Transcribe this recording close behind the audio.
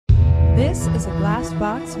This is a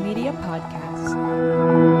Glassbox Media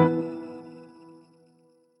podcast.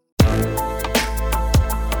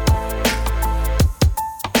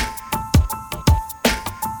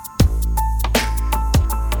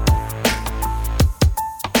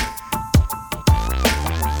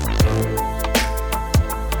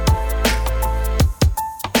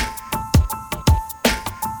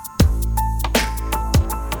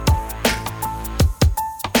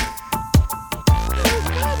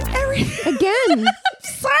 Again.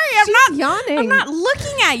 Sorry, I'm yawning. I'm not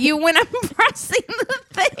looking at you when I'm pressing the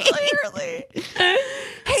thing. Clearly.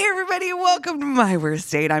 Hey, everybody. Welcome to My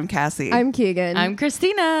Worst Date. I'm Cassie. I'm Keegan. I'm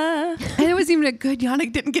Christina. and it was even a good yawn. I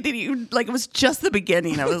didn't get any, like, it was just the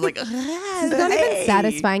beginning. I was like, It's not even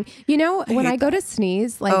satisfying. You know, when I go to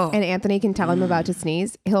sneeze, like, and Anthony can tell I'm about to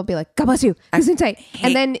sneeze, he'll be like, God bless you. Gesundheit.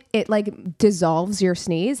 And then it like dissolves your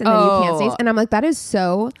sneeze and then you can't sneeze. And I'm like, that is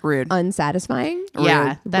so Rude. Unsatisfying.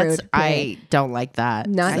 Yeah, that's Rude. I don't like that.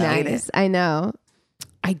 Not hate nice. I know.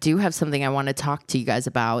 I do have something I want to talk to you guys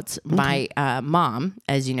about. My mom,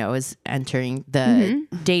 as you know, is entering the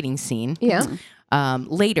dating scene. Yeah.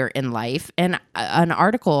 Later in life. And an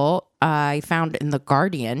article I found in The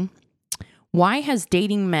Guardian, why has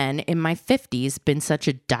dating men in my 50s been such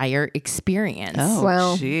a dire experience? Oh,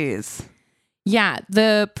 Well. jeez. Yeah,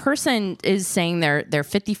 the person is saying they're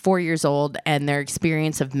 54 years old and their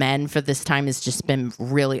experience of men for this time has just been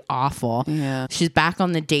really awful. Yeah. She's back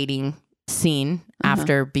on the dating scene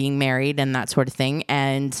after being married and that sort of thing.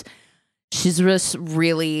 And she's just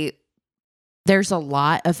really, there's a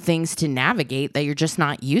lot of things to navigate that you're just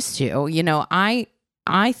not used to. You know, I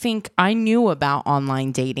think I knew about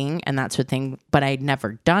online dating and that sort of thing, but I'd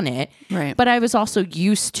never done it. Right. But I was also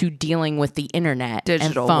used to dealing with the internet Digital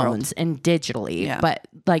and world. phones and digitally. Yeah. But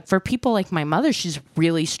like for people like my mother, she's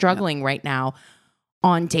really struggling right now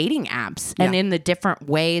on dating apps and in the different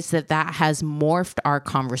ways that has morphed our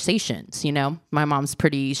conversations. You know, my mom's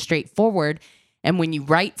pretty straightforward. And when you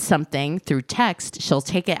write something through text, she'll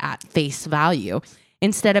take it at face value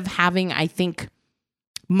instead of having, I think,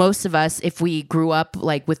 most of us, if we grew up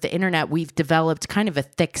like with the internet, we've developed kind of a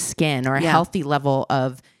thick skin or a healthy level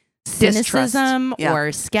of cynicism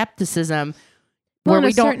or skepticism where And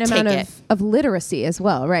we a don't certain take amount it. of literacy as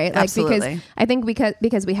well, right? Like Absolutely. because I think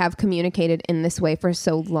because we have communicated in this way for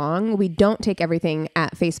so long, we don't take everything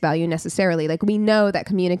at face value necessarily. Like we know that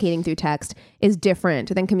communicating through text is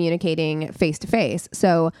different than communicating face to face.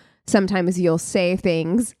 So sometimes you'll say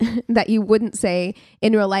things that you wouldn't say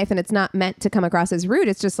in real life and it's not meant to come across as rude.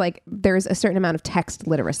 It's just like there's a certain amount of text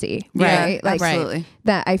literacy, right? Yeah, Like absolutely.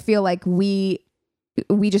 that I feel like we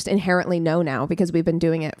just inherently know now because we've been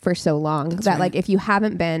doing it for so long that like if you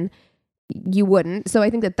haven't been, you wouldn't. So I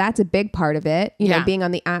think that that's a big part of it. You know, being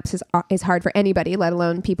on the apps is hard for anybody, let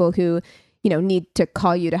alone people who, you know, need to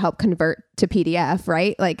call you to help convert to PDF,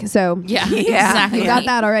 right? Like, so Yeah, Yeah. exactly. you got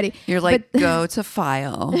that already. You're like, go to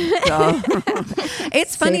file. Go.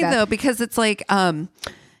 It's funny, that. though, because it's like,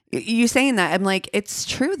 you saying that, I'm like, it's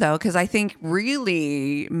true, though, because I think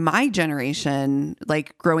really my generation,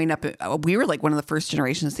 like growing up, we were like one of the first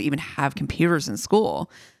generations to even have computers in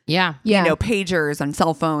school. Yeah. Yeah. You know, pagers and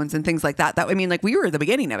cell phones and things like that. I mean, like we were at the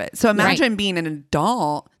beginning of it. So imagine being an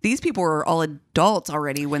adult. These people were all adults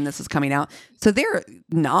already when this is coming out. So they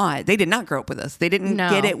did not grow up with us. They didn't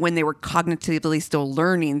get it when they were cognitively still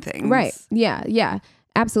learning things. Right. Yeah. Yeah.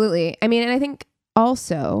 Absolutely. I mean, and I think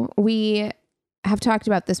also we have talked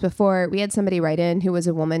about this before. We had somebody write in who was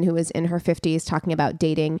a woman who was in her 50s talking about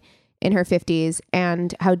dating in her 50s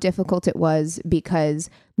and how difficult it was because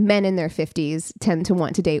men in their 50s tend to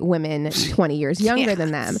want to date women 20 years younger than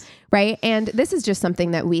them, right? And this is just something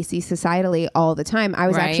that we see societally all the time. I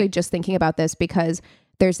was actually just thinking about this because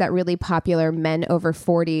there's that really popular men over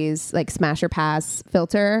 40s like smash or pass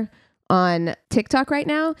filter on TikTok right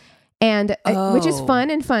now, and which is fun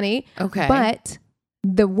and funny. Okay. But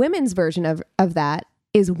the women's version of that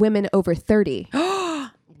is women over 30.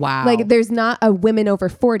 Wow. Like there's not a women over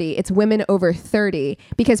 40, it's women over 30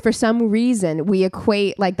 because for some reason we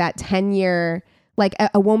equate like that 10-year, like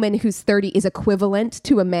a woman who's 30 is equivalent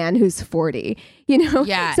to a man who's 40, you know?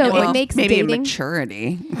 Yeah, So well, it makes maybe dating,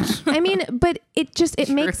 maturity. I mean, but it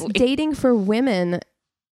makes Truly. dating for women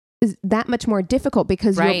is that much more difficult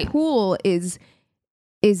because your pool is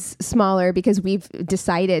smaller because we've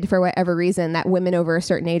decided for whatever reason that women over a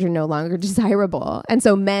certain age are no longer desirable. And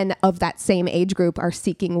so men of that same age group are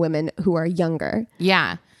seeking women who are younger.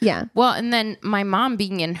 Yeah. Yeah. Well, and then my mom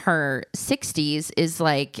being in her 60s is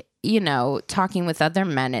like, you know, talking with other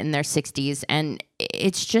men in their 60s. And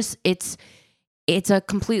it's just, it's a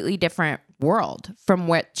completely different world from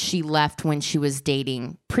what she left when she was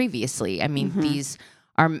dating previously. I mean, these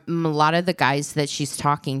are a lot of the guys that she's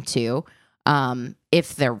talking to,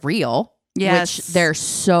 if they're real, Yes. which there's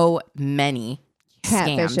so many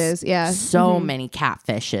Catfishes, scams, yeah. so many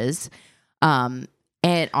catfishes. And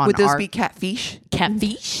on Would those our be catfish?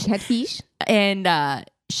 catfish, Catfish. and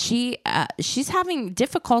she's having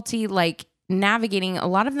difficulty like navigating. A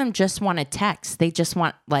lot of them just want to text. They just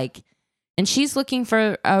want like, and she's looking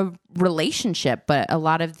for a relationship, but a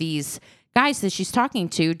lot of these guys that she's talking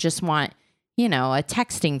to just want, a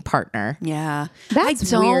texting partner. Yeah.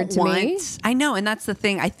 That's I don't weird to me. I know. And that's the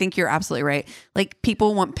thing. I think you're absolutely right. Like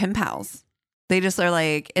people want pen pals. They just are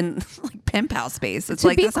like in like pen pal space. It's To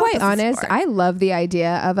like, be that's not what quite this is honest, for. I love the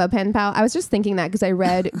idea of a pen pal. I was just thinking that because I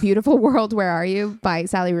read Beautiful World, Where Are You by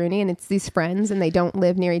Sally Rooney, and it's these friends and they don't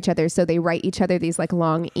live near each other. So they write each other these like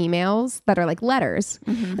long emails that are like letters.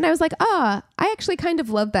 And I was like, I actually kind of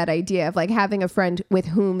love that idea of like having a friend with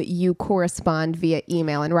whom you correspond via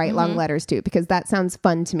email and write long letters to, because that sounds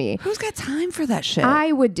fun to me. Who's got time for that shit?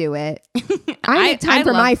 I would do it. I make time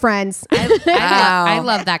for love- my friends. I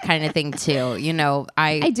love that kind of thing too.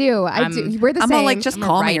 I do. We're the I'm same. all like, just I'm a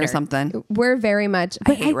call me or writer. something. We're very much.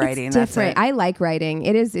 But hate writing, It's that's different. it. I like writing.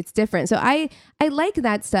 It's different. So I like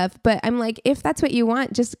that stuff. But I'm like, if that's what you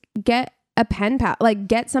want, just get a pen pal. Like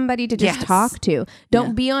get somebody to just Yes. talk to. Don't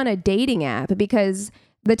Yeah. be on a dating app, because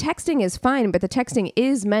the texting is fine, but the texting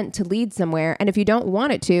is meant to lead somewhere. And if you don't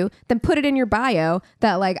want it to, then put it in your bio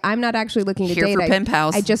that like, I'm not actually looking to Here date. for pen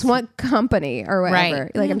pals. I just want company or whatever.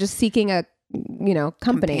 Right. Like I'm just seeking a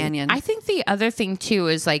company. Companion. I think the other thing too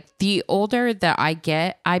is like the older that I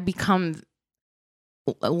get, I become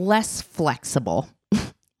less flexible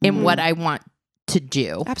in what I want to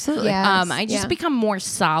do. Absolutely. Yeah. I just Yeah. become more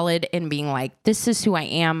solid in being like, this is who I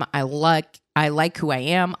am. I like who I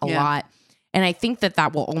am a Yeah. lot. And I think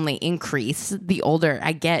that will only increase the older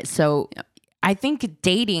I get. So I think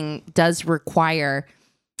dating does require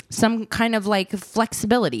some kind of like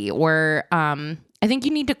flexibility, or I think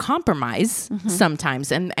you need to compromise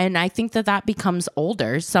sometimes. And I think that becomes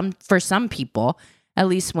older for some people, at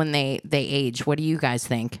least when they age. What do you guys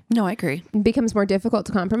think? No, I agree. It becomes more difficult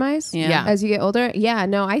to compromise. Yeah. As you get older. Yeah,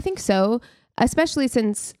 no, I think so. Especially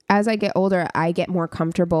since as I get older, I get more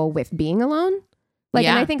comfortable with being alone. Like,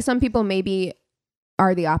 and Yeah. I think some people maybe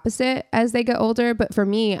are the opposite as they get older. But for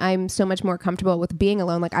me, I'm so much more comfortable with being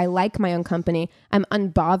alone. Like I like my own company. I'm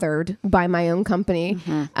unbothered by my own company.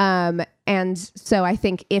 And so I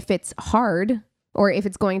think if it's hard, or if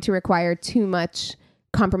it's going to require too much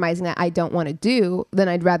compromising that I don't want to do, then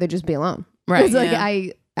I'd rather just be alone. Right. It's like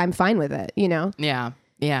Yeah. I'm fine with it, Yeah.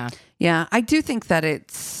 Yeah, I do think that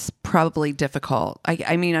it's probably difficult.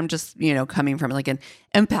 I mean, I'm just, coming from like an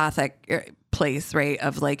empathic place, right?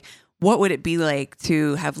 Of like, what would it be like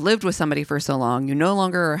to have lived with somebody for so long? You no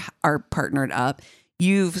longer are partnered up.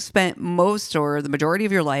 You've spent most or the majority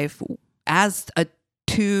of your life as a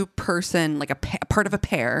two-person, like a part of a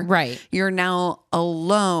pair. Right. You're now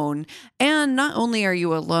alone. And not only are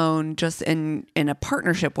you alone just in a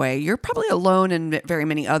partnership way, you're probably alone in very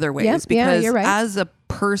many other ways. Yep. Yeah, Because you're right. as a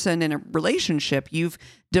person in a relationship, you've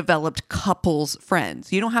developed couples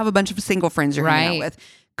friends. You don't have a bunch of single friends you're hanging out Right. with.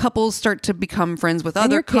 Couples start to become friends with And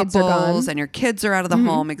other your kids are couples, gone. and your kids are out of the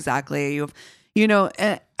home. Exactly.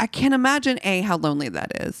 I can't imagine A, how lonely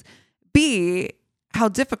that is. B, how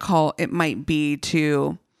difficult it might be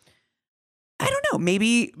to, I don't know,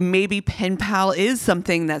 maybe pen pal is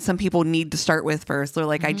something that some people need to start with first. They're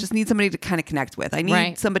like, I just need somebody to kind of connect with. I need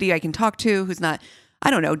Right. somebody I can talk to who's not, I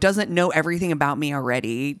don't know, doesn't know everything about me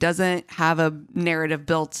already, doesn't have a narrative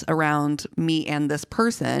built around me and this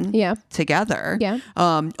person Yeah. together. Yeah.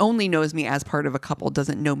 Only knows me as part of a couple,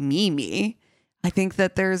 doesn't know me. I think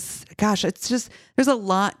that there's a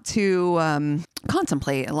lot to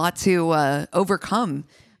contemplate, a lot to overcome.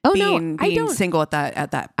 Oh, no, being I don't- single at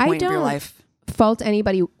that I point of your don't life. fault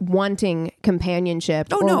anybody wanting companionship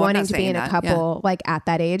Oh, or no, I'm wanting not to be saying in a that. couple like at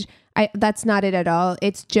that age. That's not it at all.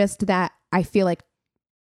 It's just that I feel like,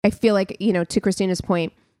 to Christina's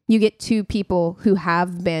point, you get two people who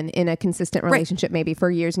have been in a consistent relationship maybe for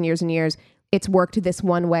years and years and years. It's worked this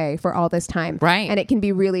one way for all this time. Right. And it can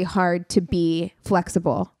be really hard to be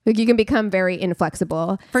flexible. Like you can become very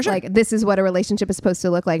inflexible. For sure. Like this is what a relationship is supposed to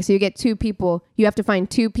look like. So you get two people, you have to find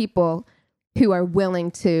two people who are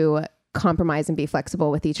willing to compromise and be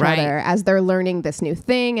flexible with each Right. other as they're learning this new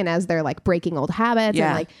thing and as they're like breaking old habits. Yeah.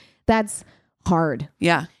 And like that's hard.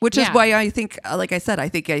 Yeah. Which is Yeah. why I think, like I said, I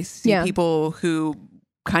think I see Yeah. people who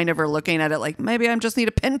kind of are looking at it like maybe I just need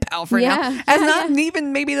a pen pal for Yeah. now. As not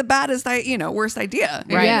even maybe the baddest, worst idea.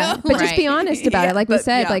 Right. Yeah, but just be Right. honest about it. Like we but-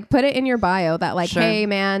 said, yeah. like put it in your bio that like, Sure. hey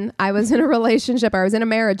man, I was in a relationship, I was in a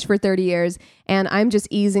marriage for 30 years and I'm just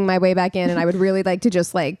easing my way back in and I would really like to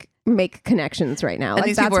just like make connections right now. And Like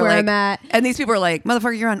these that's people are where like, I'm at. And these people are like,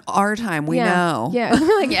 motherfucker, you're on our time. We know. Yeah.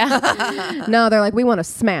 Like, Yeah. no, they're like, we want to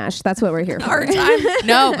smash. That's what we're here for. Our time.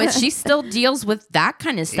 No, but she still deals with that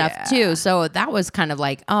kind of stuff Yeah. too. So that was kind of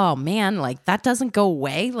like, oh man, like that doesn't go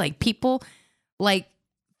away. Like people, like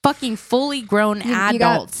fucking fully grown You got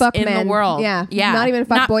adults fuck in men. the world. Yeah. yeah, Not even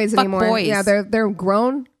fuck boys fuck anymore. Boys. Yeah, they're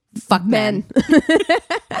grown fuck men.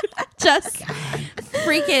 Just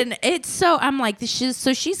freaking. It's so. I'm like,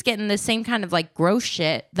 she's getting the same kind of like gross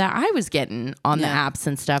shit that I was getting on the apps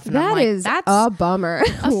and stuff. And I'm That like, is that's a bummer.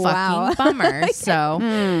 a Wow. fucking bummer.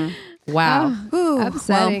 So, wow. Ooh,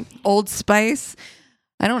 Upsetting. Well, Old Spice.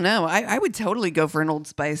 I don't know. I would totally go for an Old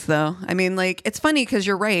Spice though. I mean, like it's funny because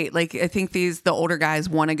you're right. Like I think the older guys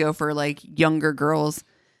want to go for like younger girls.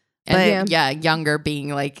 And But- yeah, younger being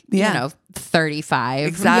like, Yeah. 35.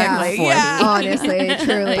 Exactly. 40. Yeah. Honestly,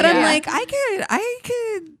 truly. But I'm yeah. like, I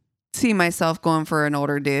could see myself going for an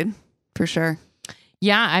older dude for sure.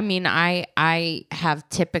 Yeah, I mean, I have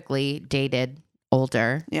typically dated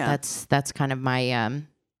older. Yeah. That's kind of my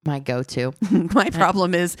my go-to. My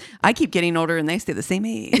problem is I keep getting older and they stay the same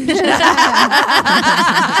age.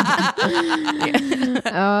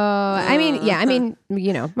 Oh, I mean,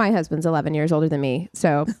 my husband's 11 years older than me,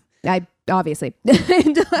 so I obviously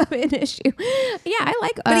don't have an issue. Yeah, I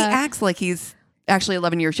like. But he acts like he's actually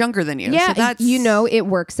 11 years younger than you. Yeah, so that's, it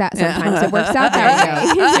works out. Sometimes it works out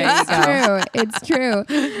that way. It's true.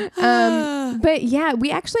 But yeah,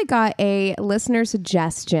 we actually got a listener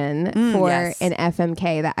suggestion for yes. an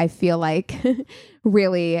FMK that I feel like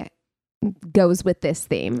really goes with this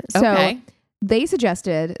theme. So Okay. they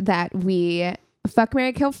suggested that we fuck,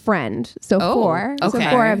 marry, kill friend. So Oh, so okay.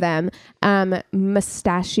 4 of them,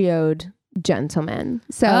 mustachioed gentlemen.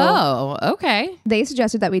 So Oh, okay. they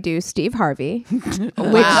suggested that we do Steve Harvey.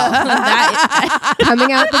 Wow.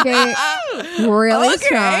 Coming out the gate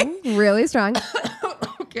really strong.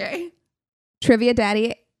 okay. Trivia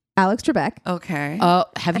daddy Alex Trebek. Okay.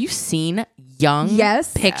 Have you seen young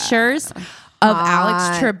Yes. pictures of Hot.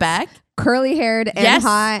 Alex Trebek? Curly haired and Yes.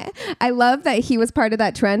 hot. I love that he was part of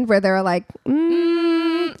that trend where they're like,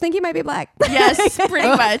 think he might be black. Yes, pretty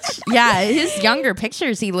much. Yeah, his younger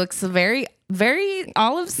pictures, he looks very, very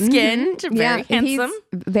olive skinned, very handsome. He's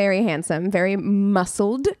very handsome, very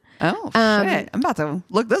muscled. Oh, shit. I'm about to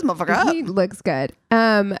look this motherfucker up. He looks good.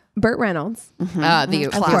 Burt Reynolds, The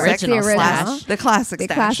Classic. original The original. slash. The classic the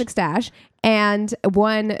stash. classic stash, and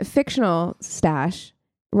one fictional stash,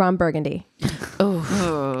 Ron Burgundy. Ooh.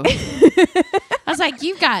 I was like,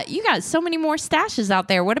 you got so many more stashes out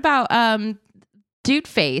there. What about Dude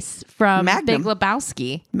Face from Magnum. Big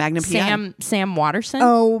Lebowski? Magnum PI. Sam Watterson.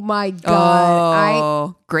 Oh my god!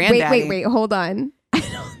 Oh, granddaddy. Wait, hold on.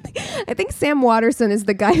 I think Sam Watterson is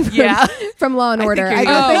the guy from, Yeah. from Law and Order. you're I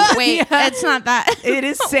don't Oh, think. wait, it's not that. It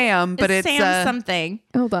is Sam, but it's Sam something.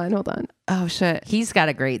 Hold on. oh shit. He's got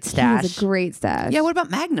a great He stash. has a great stash. Yeah, what about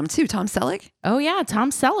Magnum too? Tom Selleck? Oh yeah,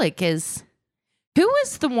 Tom Selleck is. Who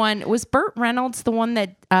was the one? Was Burt Reynolds the one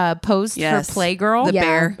that posed Yes. for Playgirl? The Yeah.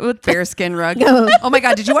 bear. With the- Bear skin rug. No. Oh my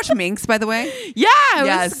god, did you watch Minx by the way? Yeah, it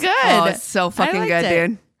was good. Oh, it's so fucking liked good, it.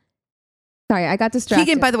 dude. Sorry, I got distracted.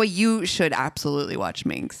 Keegan, by the way, you should absolutely watch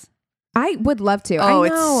Minx. I would love to. Oh, I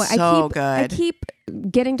it's know. so I good. keep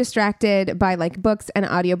getting distracted by like books and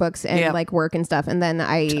audiobooks and Yep. like work and stuff, and then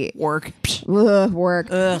I Work. work.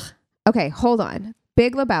 Ugh. Okay, hold on.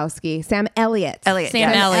 Big Lebowski, Sam Elliott. Elliot. Sam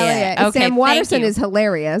yes. Elliott. Okay, Sam thank Watterson you. is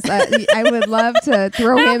hilarious. I would love to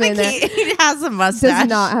throw I don't him in think there. he has a mustache. Does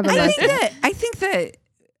not have a mustache. I think that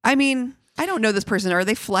I mean, I don't know this person. Are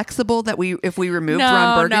they flexible that if we removed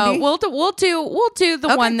Ron Burgundy? No, we'll do the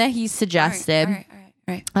Okay. one that he suggested. All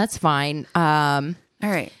right. That's fine. All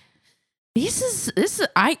right. This is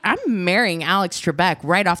I'm marrying Alex Trebek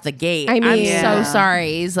right off the gate. I mean- I'm Yeah. so sorry.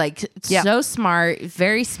 He's like Yeah. so smart,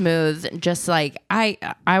 very smooth. Just like I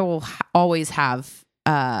will always have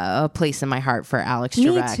a place in my heart for Alex Me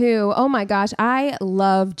Trebek. too. Oh my gosh, I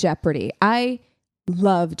love Jeopardy. I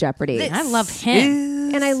love Jeopardy. I love him.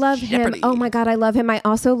 And I love him. Oh my God, I love him. I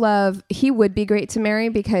also love, he would be great to marry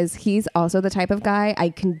because he's also the type of guy I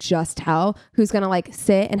can just tell who's going to like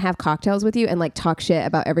sit and have cocktails with you and like talk shit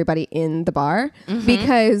about everybody in the bar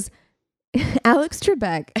because Alex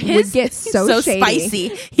Trebek would get so shady. spicy.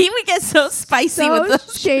 He would get so spicy So with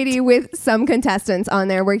the shady with some contestants on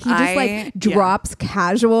there where he just like drops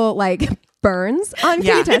casual like burns on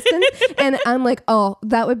Yeah. contestants. And I'm like, oh,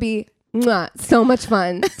 that would be so much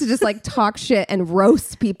fun to just like talk shit and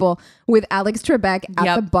roast people with Alex Trebek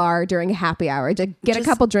at the bar during happy hour to get a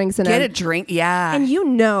couple drinks and get a drink. Yeah. And you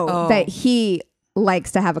know that he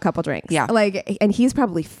likes to have a couple drinks. Yeah. Like, and he's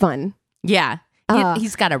probably fun. Yeah.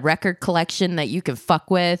 He's got a record collection that you can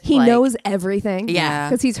fuck with. He knows everything. Yeah.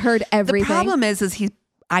 Because he's heard everything. The problem is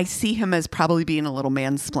I see him as probably being a little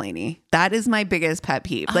mansplainy. That is my biggest pet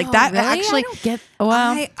peeve. Like that really? actually, I don't get.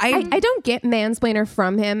 Well, I don't get mansplainer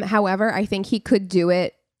from him. However, I think he could do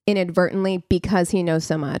it inadvertently because he knows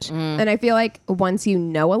so much. And I feel like once you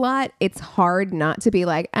know a lot, it's hard not to be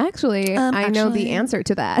like, actually, I know the answer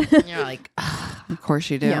to that. you're like, ugh. of course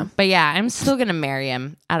you do. Yeah. But yeah, I'm still gonna marry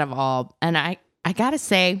him out of all. And I gotta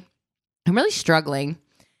say, I'm really struggling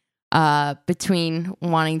between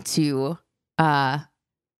wanting to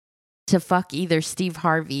fuck either Steve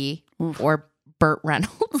Harvey or Burt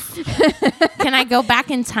Reynolds. Can I go back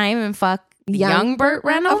in time and fuck young Burt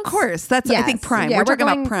Reynolds? Of course. That's, I think, prime. Yeah, we're talking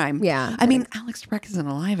going- about prime. yeah. I mean, Alex Trebek isn't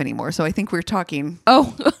alive anymore. So I think we're talking.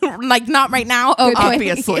 Oh, like not right now. Oh, Good point.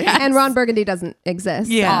 obviously. Yeah. And Ron Burgundy doesn't exist.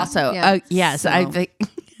 Yeah. Also, Yeah. yes, So- I think.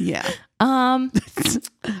 Yeah. Um,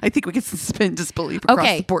 I think we can suspend disbelief across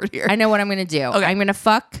okay, the board here. I know what I'm gonna do. Okay. I'm gonna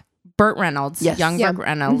fuck Burt Reynolds, Yes. young Yeah. Burt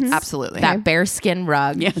Reynolds, Absolutely. that bearskin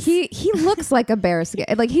rug. Yes. He looks like a bear skin.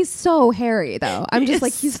 Like he's so hairy though. I'm just is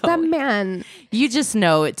like he's so the man. You just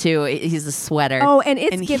know it too. He's a sweater. Oh, and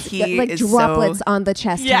it And gets he like is droplets so- on the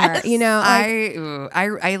chest Yes. hair. You know, like,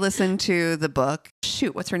 I listened to the book.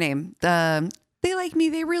 Shoot, what's her name? They like me.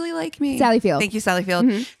 They really like me. Sally Field. Thank you, Sally Field.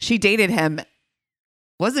 Mhm. She dated him.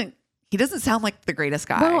 He doesn't sound like the greatest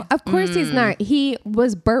guy. well, of course he's not. He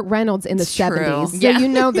was Burt Reynolds in the It's true. 70s. So Yeah. you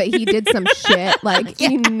know that he did some shit. Like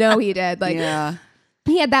you know he did. Like yeah.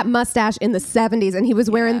 he had that mustache in the 70s and he was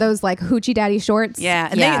wearing those like hoochie daddy shorts. Yeah.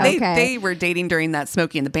 And they were dating during that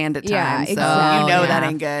Smokey and the Bandit time. Yeah, so exactly. you know Yeah. that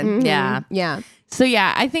ain't good. Mhm. Yeah. Yeah. So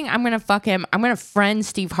yeah, I think I'm gonna fuck him. I'm gonna friend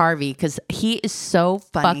Steve Harvey because he is so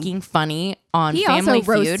Funny. fucking funny on He Family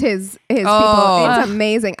also roasts Feud. his Oh. people. It's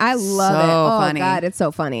amazing. I love it. So Oh funny. God, it's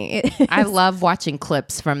so funny. I love watching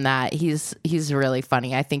clips from that. He's really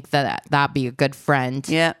funny. I think that'd be a good friend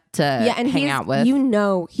Yeah. to and hang out with. You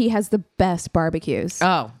know he has the best barbecues.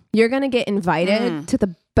 Oh, You're gonna get invited to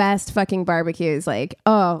the best fucking barbecues. Like,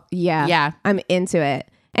 oh yeah, Yeah. I'm into it.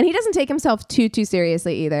 And he doesn't take himself too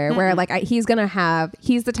seriously either. Where like he's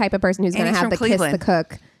the type of person who's And gonna he's have from the Cleveland. kiss the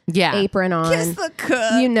cook yeah. apron on. Kiss the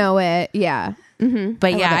cook. You know it, yeah. Mm-hmm.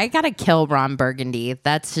 But yeah, I gotta kill Ron Burgundy.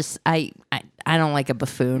 That's just I don't like a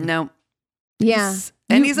buffoon. No. Yeah,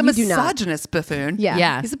 And he's a you do not. misogynist buffoon. Yeah,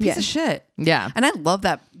 Yeah. He's a piece of shit. Yeah. And I love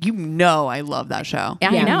that. You know I love that show.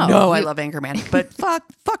 Yeah, Yeah. I know. No, I love Anchorman. But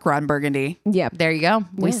fuck Ron Burgundy. Yep. There you go.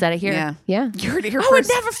 We Yeah. said it here. Yeah. Yeah. You heard it here I would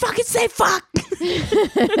first. never fucking say fuck.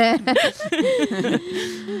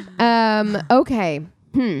 Okay.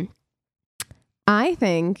 I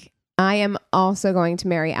think I am also going to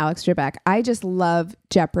marry Alex Trebek. I just love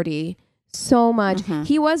Jeopardy so much.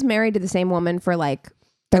 He was married to the same woman for like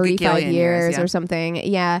 35 gazillion years years, yeah. or something.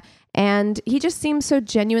 Yeah. And he just seems so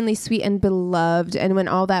genuinely sweet and beloved. And when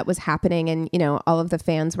all that was happening and, you know, all of the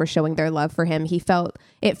fans were showing their love for him,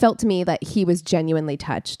 it felt to me that he was genuinely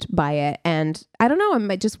touched by it. And I don't know,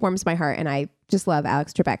 it just warms my heart. And I just love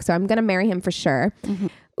Alex Trebek. So I'm going to marry him for sure.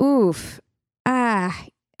 Oof.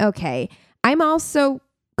 Okay. I'm also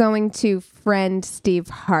going to friend Steve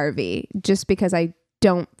Harvey just because I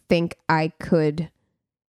don't think I could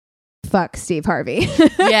fuck Steve Harvey.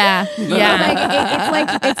 Yeah.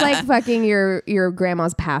 Yeah. It's like fucking your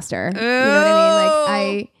grandma's pastor. You know what I mean? Like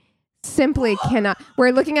I simply cannot.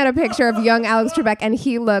 We're looking at a picture of young Alex Trebek and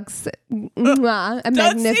he looks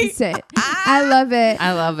magnificent. I love it.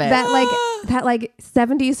 I love it. That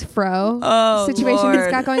 70s fro situation he's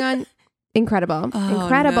got going on. Incredible.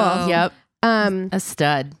 Incredible. no. Yep. Um A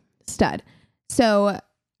stud. stud. So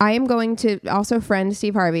I am going to also friend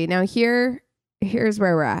Steve Harvey. Now here's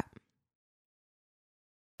where we're at.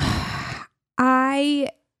 I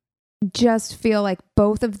just feel like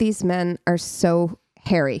both of these men are so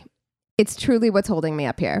hairy. It's truly what's holding me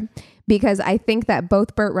up here because I think that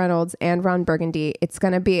both Burt Reynolds and Ron Burgundy, it's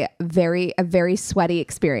going to be a very sweaty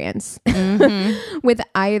experience with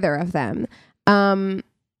either of them.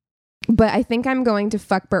 But I think I'm going to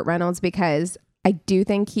fuck Burt Reynolds because I do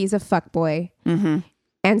think he's a fuckboy. Mm-hmm.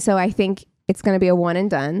 And so I think it's going to be a one and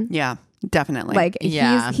done. Yeah, definitely. Like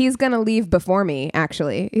Yeah. he's going to leave before me,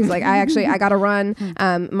 actually. He's like, I got to run.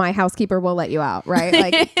 My housekeeper will let you out. Right.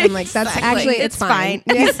 Like, I'm like, that's Exactly. actually, it's fine.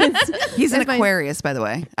 Yes, he's an that's fine. Aquarius, by the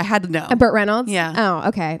way. I had to know. Burt Reynolds. Yeah. Oh,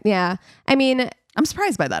 okay. Yeah. I mean, I'm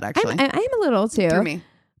surprised by that, actually. I am a little too, Through me.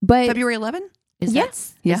 but February 11? Is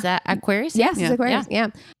Yes. that Aquarius? yes, Yeah. it's Aquarius. Yeah.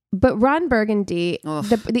 But Ron Burgundy, Ugh.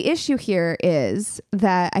 the issue here is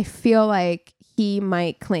that I feel like he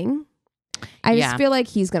might cling. I just feel like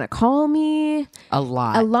he's gonna call me a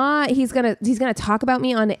lot. He's gonna talk about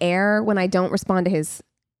me on air when I don't respond to his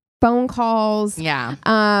phone calls. Yeah.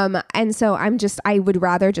 And so I would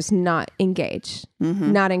rather just not engage.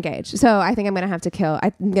 Not engage. So I think I'm gonna have to kill.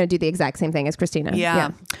 I'm gonna do the exact same thing as Christina.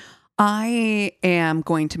 Yeah. I am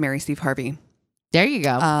going to marry Steve Harvey. There you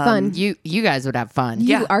go. Fun. You guys would have fun.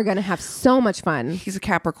 You are gonna have so much fun. He's a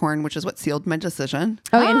Capricorn, which is what sealed my decision.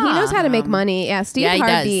 Oh, and he knows how to make money. Yeah, Steve he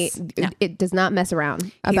Harvey does. it does not mess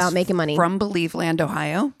around about He's making money. From Believeland,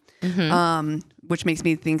 Ohio, which makes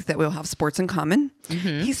me think that we'll have sports in common.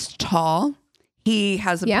 He's tall. He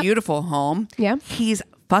has a beautiful home. Yeah. He's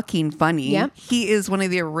fucking funny. Yeah. He is one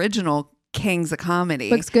of the original kings of comedy.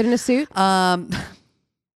 Looks good in a suit.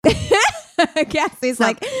 Cassie's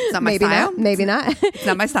like, it's not my maybe style. not, maybe not. It's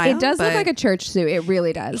not my style. It does look but like a church suit. It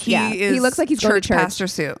really does. he looks like he's going to church pastor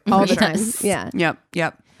suit all for the sure. time. Yeah.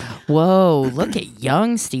 Yep. Whoa, look at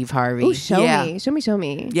young Steve Harvey. Oh, show Yeah.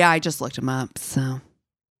 me. Yeah, I just looked him up. So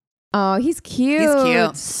Oh, he's cute. He's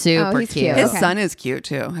cute. Super he's cute. cute. his Okay. son is cute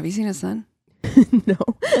too. Have you seen his son? No.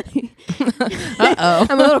 Uh-oh.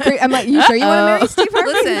 I'm a little I'm like, you sure you want to marry Steve Harvey?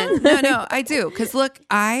 Listen, no, I do. Because look,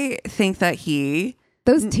 I think that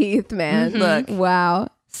Those teeth, man. Look. Wow.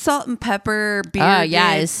 salt and pepper beard. Oh,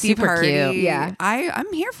 yeah, it's Steve super Hardy. cute. Yeah.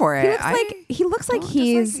 I'm here for it. He looks like don't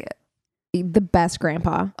he's dislike the best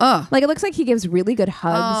grandpa. Oh. Like it looks like he gives really good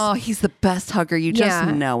hugs. Oh, he's the best hugger. You just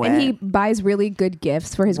know it. And he buys really good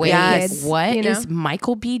gifts for his Wait, kids. what you know? is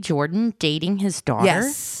Michael B. Jordan dating his daughter?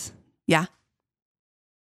 Yes. Yeah.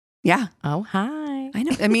 Yeah. Oh, hi. I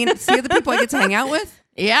know. I mean, see the people I get to hang out with?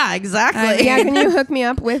 Yeah, exactly. Yeah, can you hook me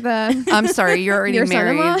up with I'm sorry, you're already Your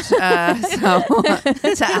married son-in-law?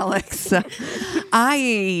 to Alex. So, I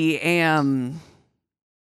am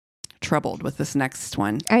troubled with this next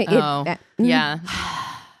one. Yeah.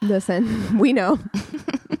 Listen, we know.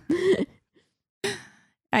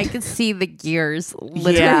 I could see the gears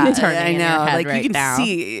literally turning I in know. your head Like right you can now.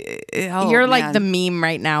 see. You're like the meme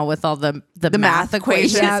right now with all the math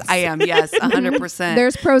equations. Yes. I am. Yes, 100%.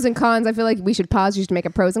 There's pros and cons. I feel like we should pause. You should make a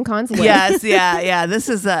pros and cons list. Yes, yeah. This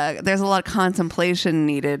is there's a lot of contemplation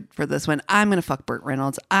needed for this one. I'm gonna fuck Burt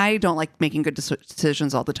Reynolds. I don't like making good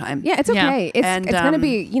decisions all the time. Yeah, it's okay. Yeah. It's gonna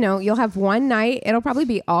be, you'll have one night. It'll probably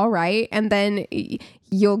be all right, and then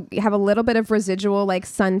you'll have a little bit of residual like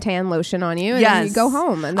suntan lotion on you, and then you go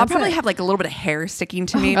home. And I'll that's probably it. have like a little bit of hair sticking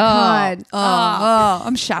to me. God.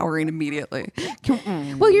 I'm showering immediately.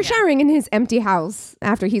 Well, you're showering in his empty house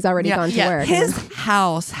after he's already gone to work. His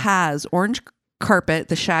house has orange carpet,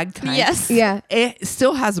 the shag kind. Yes. Yeah. It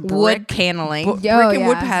still has Wood brick paneling. brick Oh, and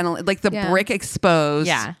wood yeah. panel, like the Yeah. brick exposed.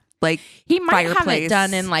 Yeah. Like He might have fireplace. it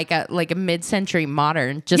done in like a mid-century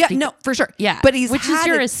modern. Just Yeah, to- no, for sure. Yeah. But he's Which is had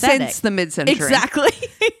your it aesthetic. since the mid-century. Exactly.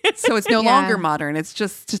 So it's no Yeah. longer modern. It's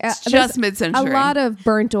just There's mid-century. A lot of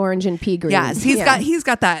burnt orange and pea green. Yes, he's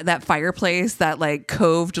got that fireplace, that like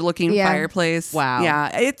coved looking Yeah. fireplace. Wow.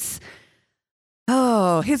 Yeah,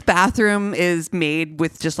 his bathroom is made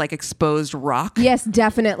with just like exposed rock. Yes,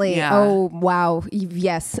 definitely. Yeah. Oh, wow.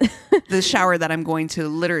 Yes. The shower that I'm going to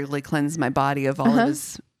literally cleanse my body of all of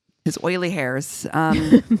his oily hairs.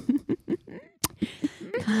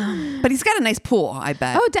 But he's got a nice pool, I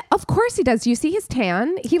bet. Oh, of course he does. You see his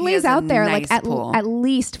tan? He lays has a out there nice like pool. at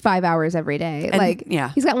least 5 hours every day. And- like, yeah.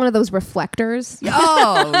 he's got one of those reflectors.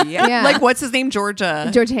 Oh, yeah. Yeah. Like what's his name? Georgia.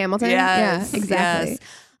 George Hamilton. Yes, Yeah, exactly. yes.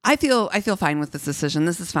 I feel fine with this decision.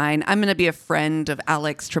 This is fine. I'm going to be a friend of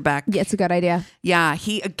Alex Trebek. Yeah, it's a good idea. Yeah,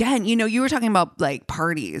 he again, you were talking about like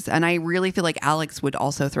parties, and I really feel like Alex would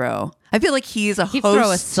also throw. I feel like he's a He'd host. throw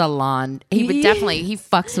a salon. He would definitely. He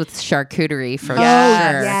fucks with charcuterie for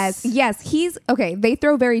Yes. sure. Yes. He's okay. They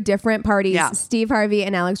throw very different parties. Yeah. Steve Harvey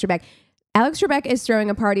and Alex Trebek. Alex Trebek is throwing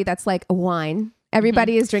a party that's like a wine.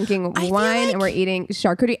 Everybody is drinking feel wine, like- and we're eating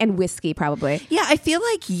charcuterie and whiskey, probably. Yeah, I feel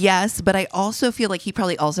like yes, but I also feel like he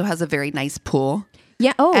probably also has a very nice pool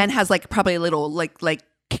Yeah. Oh, and has like probably a little like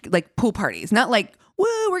pool parties, not like woo,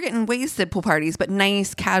 we're getting wasted pool parties, but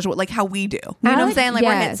nice casual, like how we do. You know what I'm Alex- saying? Like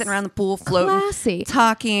we're yes. sitting around the pool, floating, classy.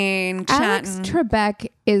 talking, Alex chatting. Trebek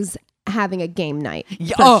is having a game night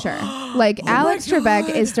for Oh. sure. Like Alex Trebek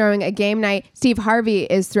is throwing a game night. Steve Harvey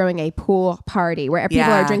is throwing a pool party where people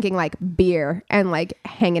Yeah. are drinking like beer and like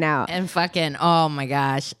hanging out. And fucking, oh my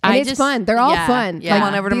gosh. And it's fun. They're all fun. Yeah. Come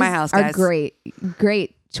on over to my these house, are guys.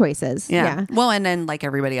 great choices. Yeah. Well, and then like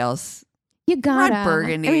everybody else, You gotta. Ron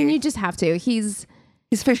Burgundy. I mean, you just have to. He's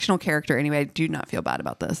he's a fictional character anyway. I do not feel bad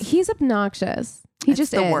about this. obnoxious. He It's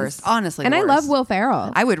just the is. worst. Honestly, And the I love worst. Will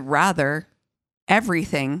Ferrell. I would rather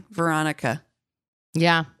everything Veronica.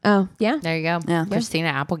 Yeah. Oh, yeah. There you go. Yeah. Christina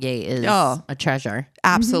Applegate is Oh. a treasure.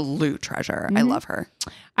 Absolute treasure. I love her.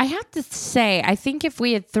 I have to say, I think if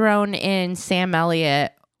we had thrown in Sam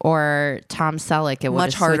Elliott or Tom Selleck, it would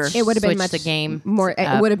Much have harder. switched, It would have been switched much the game more. It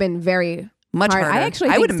up. would have been very Much hard. harder. I actually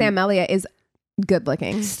I think would've- Sam Elliott is good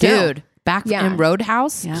looking. Dude, back Yeah. in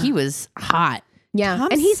Roadhouse, Yeah. he was hot. Yeah, Tom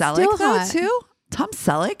and he's Selleck, still though, hot too? Tom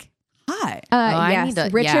Selleck? Hot. I yes, need to-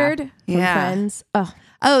 Richard from Yeah. Friends. Oh,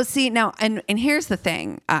 Oh, see, now, and here's the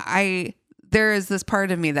thing. There is this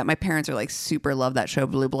part of me that my parents are like super love that show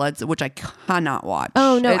Blue Bloods, which I cannot watch.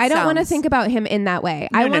 oh no, It I don't want to sounds- think about him in that way.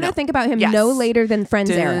 I no, want to no. think about him Yes. no later than Friends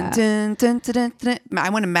Dun, era. dun, dun, dun, dun, dun. I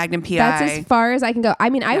want a Magnum PI. That's as far as I can go. I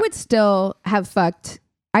mean, I would still have fucked.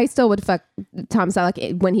 I still would fuck Tom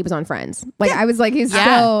Selleck when he was on Friends. Like I was like, he's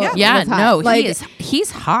still was hot. no, Like, he's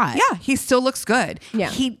hot. Yeah, he still looks good.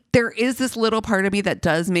 Yeah. There is this little part of me that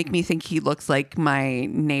does make me think he looks like my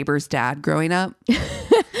neighbor's dad growing up.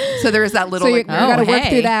 So there is that little So you like, got to work hey.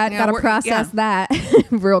 through that. Yeah, Got to we're- process that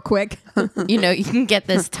real quick. You know, you can get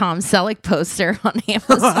this Tom Selleck poster on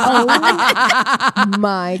Amazon. Oh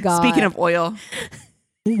my god! speaking of oil.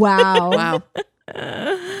 wow,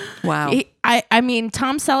 Wow. I mean,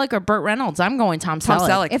 Tom Selleck or Burt Reynolds. I'm going Tom Selleck. Tom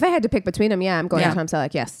Selleck. if I had to pick between them, yeah, I'm going Yeah. to Tom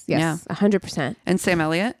Selleck. Yes, Yeah. 100%. And Sam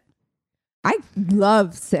Elliott? I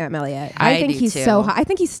love Sam Elliott. I I think do he's too. so hot. I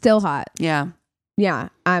think he's still hot. Yeah. Yeah,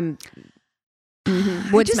 I'm.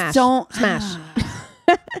 Would just smash. don't- smash.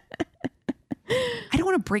 I don't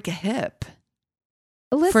want to break a hip.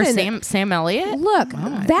 Listen, For Sam Elliott? look,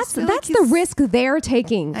 Oh, that's feel like that's the he's- risk they're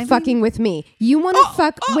taking. I mean- fucking with me. You want to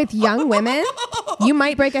fuck with young women? You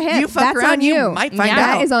might break a hip. You fuck That's around, on you. you might find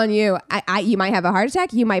That out. is on you. You might have a heart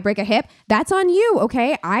attack. You might break a hip. That's on you.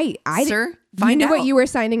 Okay. Sir, you find knew out. what you were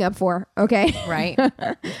signing up for. Okay. Right.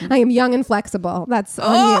 I am young and flexible. That's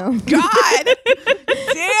on you. God.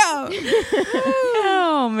 Damn.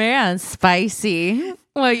 Oh man, spicy.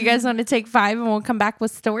 Well, you guys want to take 5 and we'll come back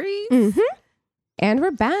with stories? And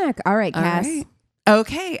we're back. All right, All Cass. right.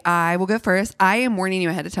 Okay, I will go first. I am warning you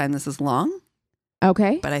ahead of time. This is long,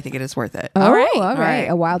 Okay. but I think it is worth it. All right. All right.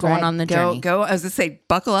 A wild Going ride. on the Go, journey. go. I was going to say,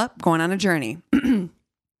 buckle up, going on a journey.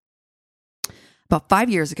 About 5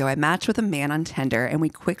 years ago, I matched with a man on Tinder, and we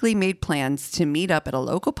quickly made plans to meet up at a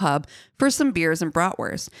local pub for some beers and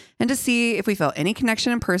bratwurst, and to see if we felt any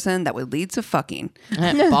connection in person that would lead to fucking.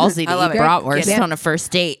 Ballsy I to love eat it. bratwurst Yeah. on a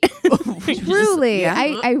first date. Truly, Yeah.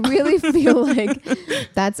 I really feel like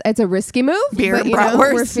it's a risky move. Beer but, and you know,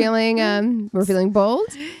 bratwurst. we're feeling bold.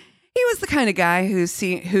 He was the kind of guy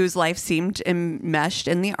whose life seemed enmeshed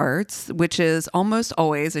in the arts, which is almost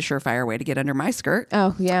always a surefire way to get under my skirt.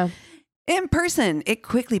 Oh yeah. In person, it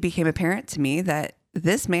quickly became apparent to me that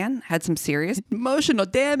this man had some serious emotional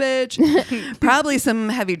damage, probably some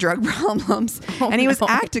heavy drug problems, and he was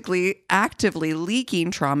actively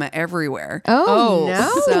leaking trauma everywhere. Oh,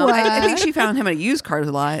 no. So I think she found him at a used cars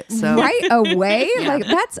lot. So right away, like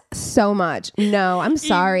that's so much. No, I'm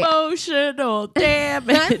sorry. Emotional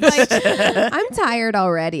damage. I'm tired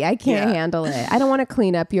already. I can't Yeah. handle it. I don't want to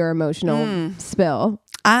clean up your emotional spill.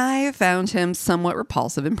 I found him somewhat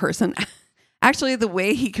repulsive in person. Actually, the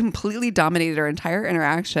way he completely dominated our entire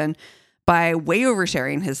interaction by way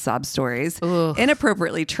oversharing his sob stories,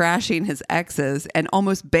 inappropriately trashing his exes, and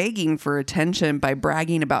almost begging for attention by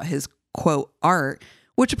bragging about his, quote, art,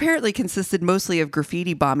 which apparently consisted mostly of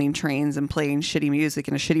graffiti bombing trains and playing shitty music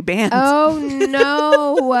in a shitty band. Oh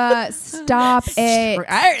no! Stop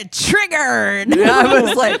it. Triggered. I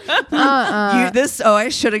was like, Uh-uh. I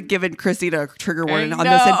should have given Christina a trigger warning on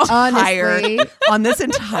know. this entire Honestly. on this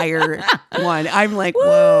entire one. I'm like,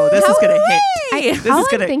 whoa, this is gonna hit. This all is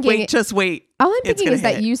I'm gonna thinking- wait. Just wait. All I'm It's thinking gonna is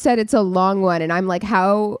that hit. you said it's a long one, and I'm like,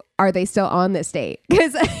 how are they still on this date?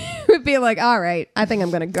 Because it would be like, all right, I think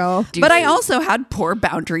I'm gonna go. But I also had poor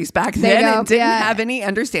boundaries back There you then go. and didn't Yeah. have any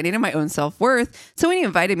understanding of my own self-worth. So when he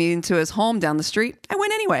invited me into his home down the street, I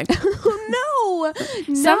went anyway. No,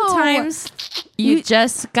 Sometimes you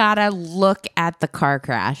just gotta look at the car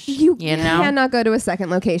crash. you know? cannot go to a second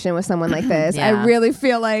location with someone like this. I Yeah. really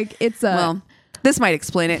feel like it's a Well, this might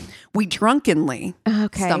explain it. We drunkenly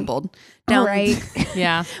stumbled down. All right.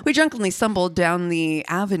 Yeah. We drunkenly stumbled down the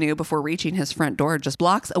avenue before reaching his front door, just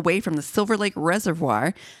blocks away from the Silver Lake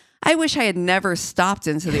Reservoir. I wish I had never stopped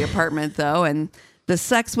into the apartment, though, and the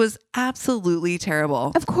sex was absolutely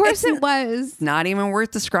terrible. Of course it was. Not even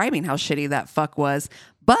worth describing how shitty that fuck was.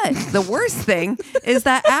 But the worst thing is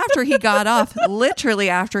that after he got off, literally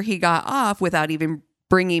after he got off, without even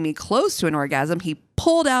bringing me close to an orgasm, he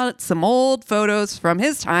pulled out some old photos from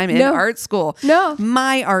his time in No. art school. No.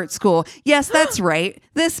 My art school. Yes, that's right.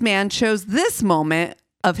 This man chose this moment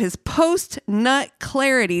of his post-nut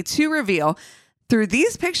clarity to reveal through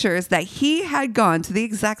these pictures that he had gone to the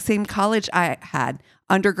exact same college I had,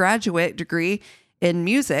 undergraduate degree in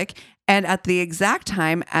music, and at the exact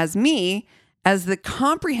time as me, as the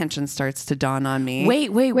comprehension starts to dawn on me.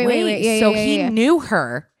 Wait. Yeah, So yeah, he yeah. knew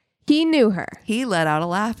her. He knew her. He let out a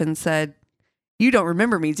laugh and said, "You don't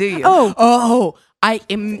remember me, do you?" Oh.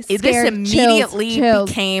 This Scared. immediately Chills.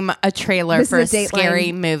 became a trailer This for a is a Dateline.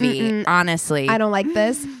 scary movie. Honestly, I don't like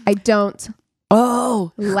this. I don't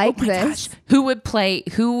like my this. gosh.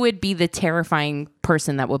 Who would be the terrifying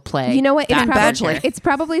person that would play? You know what? that Badgley. character? It's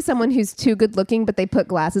probably someone who's too good looking, but they put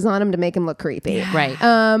glasses on him to make him look creepy. Right.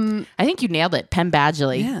 Um, I think you nailed it. Penn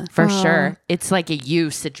Badgley. Yeah. For sure. It's like a you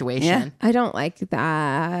situation. Yeah. I don't like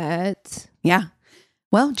that. Yeah.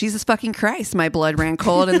 Well, Jesus fucking Christ, my blood ran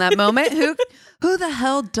cold in that moment. Who the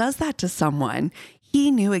hell does that to someone?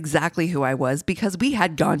 He knew exactly who I was because we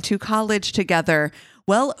had gone to college together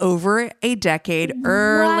well over a decade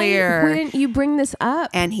earlier. Why wouldn't you bring this up?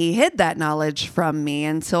 And he hid that knowledge from me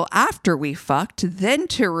until after we fucked, then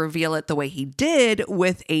to reveal it the way he did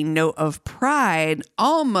with a note of pride,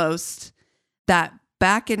 almost that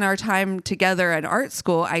back in our time together at art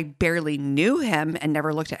school, I barely knew him and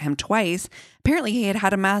never looked at him twice. Apparently, he had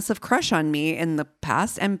had a massive crush on me in the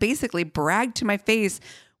past and basically bragged to my face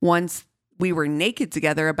once we were naked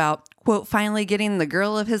together about, quote, finally getting the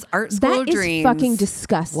girl of his art school That is dreams. fucking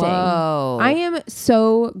disgusting. Whoa. I am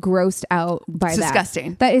so grossed out by It's that.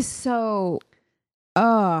 disgusting. That is so.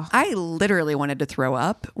 Oh, I literally wanted to throw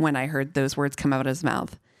up when I heard those words come out of his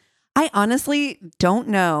mouth. I honestly don't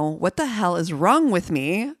know what the hell is wrong with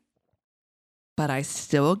me, but I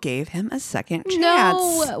still gave him a second chance.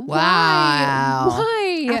 no! Wow.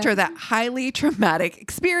 Why? After that highly traumatic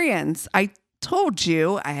experience, I told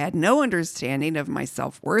you I had no understanding of my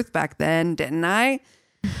self-worth back then, didn't I?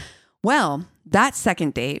 Well, that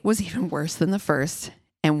second date was even worse than the first,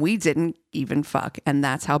 and we didn't even fuck, and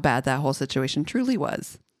that's how bad that whole situation truly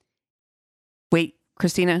was. Wait,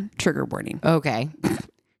 Christina, trigger warning. Okay.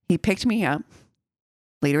 He picked me up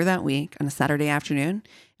later that week on a Saturday afternoon,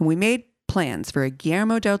 and we made plans for a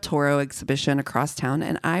Guillermo del Toro exhibition across town,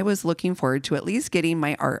 and I was looking forward to at least getting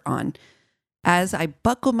my art on. As I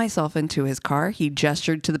buckled myself into his car, he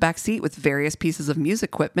gestured to the back seat with various pieces of music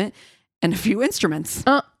equipment and a few instruments.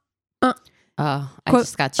 Oh, I Quote-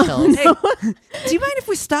 just got chilled. Hey, do you mind if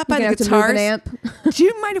we stop by You're the gonna have to move an guitars? amp. Do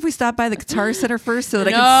you mind if we stop by the Guitar Center first so that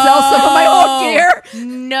I can sell some of my old gear?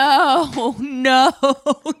 No.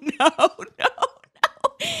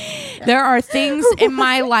 There are things in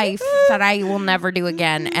my life that I will never do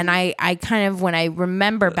again. And I kind of, when I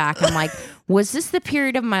remember back, I'm like, was this the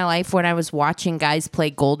period of my life when I was watching guys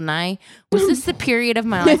play GoldenEye? Was this the period of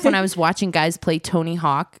my life when I was watching guys play Tony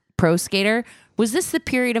Hawk Pro Skater? Was this the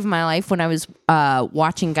period of my life when I was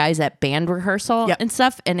watching guys at band rehearsal Yep. and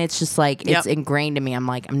stuff? And it's just like, it's Yep. ingrained in me. I'm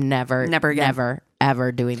like, I'm never again.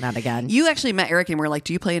 ever doing that again. You actually met Eric and were like,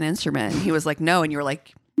 do you play an instrument? And he was like, no. And you were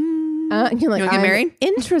like, And you're like, You wanna get I'm married?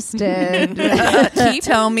 interested.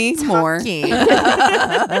 tell me more. Talking.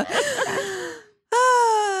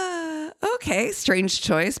 Okay, strange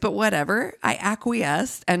choice, but whatever. I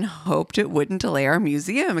acquiesced and hoped it wouldn't delay our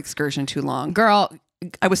museum excursion too long. Girl,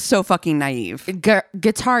 I was so fucking naive.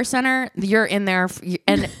 Guitar Center, you're in there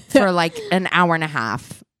and for like an hour and a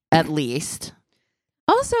half at least.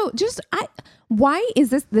 Also, why is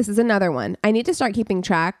this? This is another one. I need to start keeping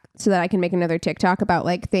track so that I can make another TikTok about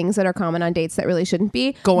like things that are common on dates that really shouldn't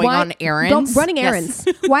be. Going on errands? Running errands.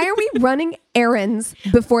 Why are we running errands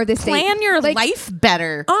before this date? Plan your Like, life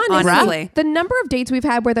better. Honestly, Honestly. the number of dates we've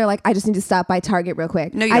had where they're like, I just need to stop by Target real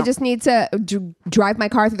quick. No, you I don't. just need to drive my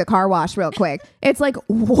car through the car wash real quick. It's like,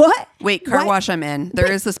 what? Wait, car What? wash, I'm in.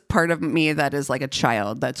 There is this part of me that is like a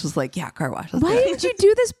child that's just like, yeah, car wash. Let's Why do it. didn't you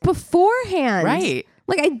do this beforehand? Right.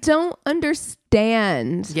 Like, I don't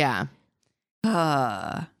understand. Yeah.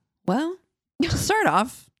 Well, to start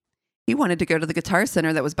off, he wanted to go to the Guitar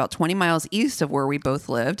Center that was about 20 miles east of where we both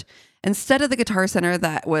lived, instead of the Guitar Center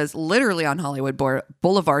that was literally on Hollywood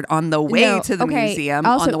Boulevard on the way No, to the okay. museum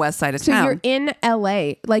Also, on the west side of So town. you're in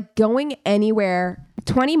LA, like going anywhere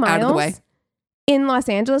 20 miles Out of the way. in Los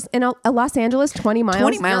Angeles, Los Angeles, 20 miles.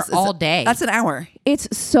 20 miles You're all day. That's an hour. It's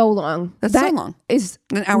so long. That's That so long. Is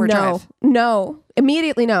An hour no, drive. No,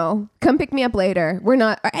 immediately no. Come pick me up later. We're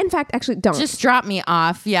not. In fact, actually, don't. Just drop me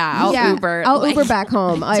off. Yeah. I'll Uber. I'll Like, Uber back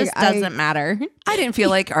home. It just doesn't matter. I didn't feel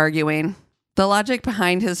like arguing the logic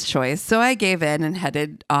behind his choice, so I gave in and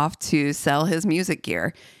headed off to sell his music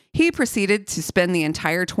gear. He proceeded to spend the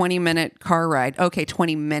entire 20-minute car ride. Okay,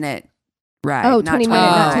 20-minute ride. Oh, not 20 minutes, 20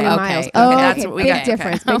 not 20 okay. miles. Okay, Oh, that's okay. what we Big got.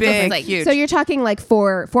 difference. Okay. Big Big, difference. huge. So you're talking like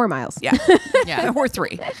four miles. Yeah. Yeah. Or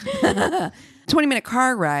 3. 20-minute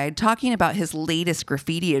car ride talking about his latest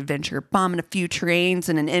graffiti adventure, bombing a few trains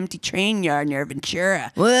in an empty train yard near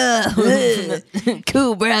Ventura.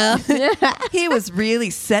 Cool, bro. He was really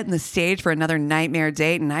setting the stage for another nightmare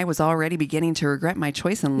date, and I was already beginning to regret my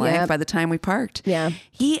choice in life by the time we parked. Yeah.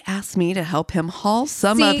 He asked me to help him haul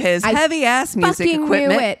some of See, his I heavy-ass music fucking knew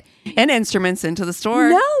equipment it. and instruments into the store.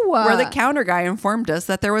 No. Where the counter guy informed us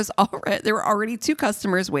that there were already 2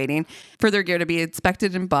 customers waiting for their gear to be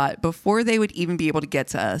inspected and bought before they would even be able to get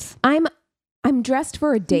to us. I'm dressed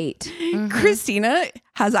for a date. Christina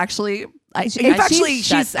has actually... she's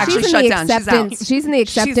She's actually in shut the down. She's out. She's in the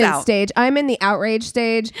acceptance out. stage. I'm in the outrage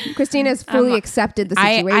stage. Christina's fully accepted the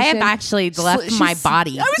situation. I have actually left my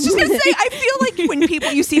body. I was just gonna say, I feel like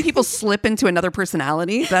when you see people slip into another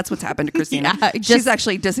personality, that's what's happened to Christina. Yeah, She's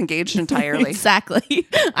actually disengaged entirely. Exactly.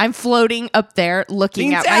 I'm floating up there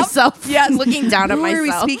looking at down. myself. Yes. Looking down at Who are we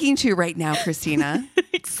myself. speaking to right now, Christina?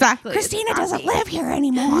 Exactly. Christina doesn't live here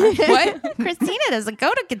anymore. What? Christina doesn't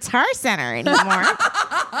go to Guitar Center anymore.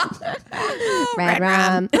 Red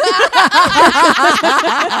rum.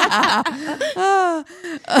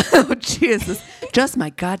 Oh, Jesus. Just my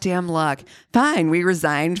goddamn luck. Fine. We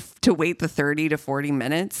resigned to wait the 30 to 40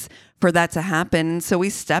 minutes for that to happen. So we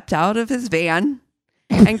stepped out of his van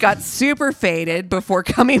and got super faded before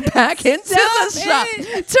coming back into the shop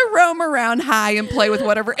to roam around high and play with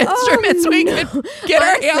whatever instruments we could get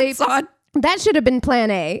our hands on. That should have been plan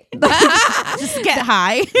A. Just get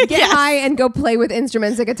high. Get high and go play with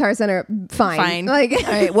instruments at Guitar Center. Fine. Like, All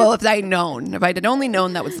right, well, if I'd only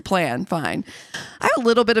known that was the plan, fine. I have a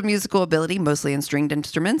little bit of musical ability, mostly in stringed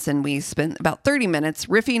instruments, and we spent about 30 minutes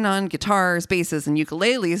riffing on guitars, basses, and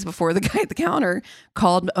ukuleles before the guy at the counter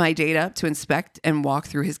called my date up to inspect and walk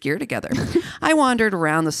through his gear together. I wandered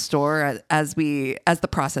around the store as the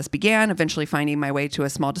process began, eventually finding my way to a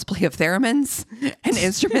small display of theremins, an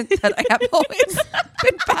instrument that I have always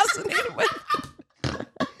been fascinated with.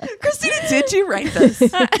 Christina, did you write this?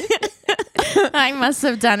 I must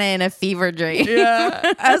have done it in a fever dream.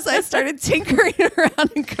 Yeah. As I started tinkering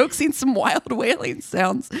around and coaxing some wild wailing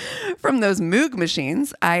sounds from those Moog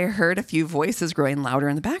machines, I heard a few voices growing louder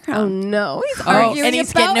in the oh background. no, he's Oh, arguing and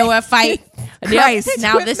he's about getting into a fight. Christ.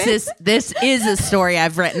 Now this is a story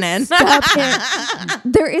I've written in. Stop it.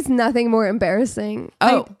 There is nothing more embarrassing.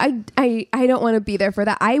 Oh. I don't want to be there for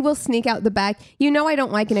that. I will sneak out the back. You know I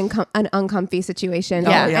don't like an uncomfy situation.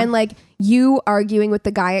 Yeah. Yeah. And like you arguing with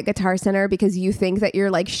the guy at Guitar Center because you think that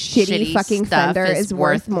your like shitty fucking stuff Fender is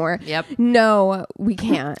worth more. Yep. No, we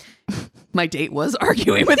can't. My date was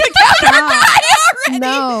arguing with the counter guy already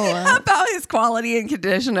No. about his quality and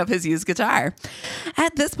condition of his used guitar.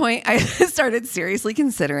 At this point, I started seriously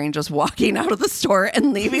considering just walking out of the store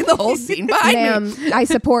and leaving the whole scene behind me. Ma'am, I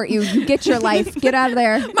support you. You get your life. Get out of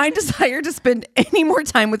there. My desire to spend any more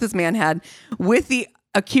time with this man had, with the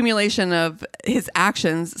accumulation of his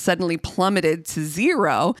actions, suddenly plummeted to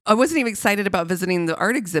 0. I wasn't even excited about visiting the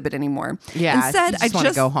art exhibit anymore. Yeah, Instead, you I just wanna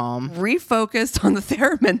just go home. refocused on the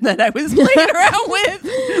theremin that I was playing around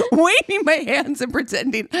with, waving my hands and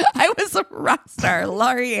pretending I was a rock star,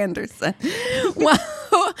 Laurie Anderson, while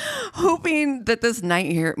hoping that this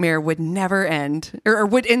nightmare would never end, or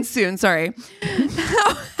would end soon. Sorry.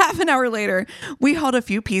 Half an hour later, we hauled a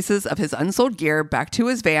few pieces of his unsold gear back to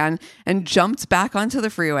his van and jumped back onto the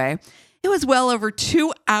freeway. It was well over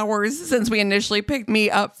 2 hours since we initially picked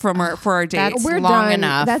me up for our date. That's We're long done.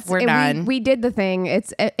 enough. We're done. We did the thing.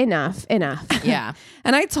 It's enough. Yeah.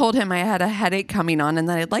 And I told him I had a headache coming on and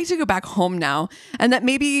that I'd like to go back home now and that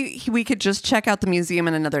maybe we could just check out the museum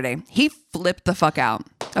in another day. He flipped the fuck out.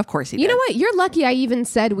 Of course he did. You know what? You're lucky I even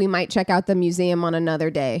said we might check out the museum on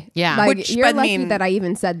another day. Yeah. Like, Which, you're I lucky mean- that I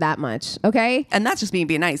even said that much. Okay? And that's just me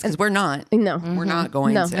being nice because we're not. No. We're not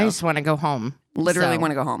going No. to. I just want to go home. Literally So,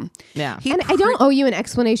 want to go home. Yeah. He And I don't owe you an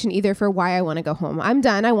explanation either for why I want to go home. I'm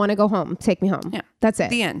done. I want to go home. Take me home. Yeah. That's it.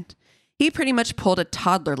 The end. He pretty much pulled a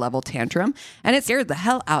toddler level tantrum, and it scared the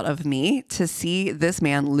hell out of me to see this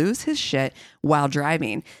man lose his shit while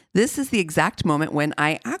driving. This is the exact moment when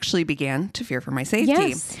I actually began to fear for my safety.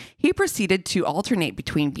 Yes. He proceeded to alternate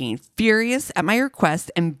between being furious at my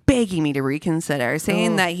request and begging me to reconsider,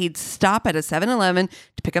 saying that he'd stop at a 7-Eleven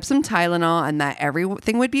to pick up some Tylenol and that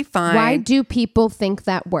everything would be fine. Why do people think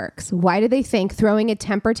that works? Why do they think throwing a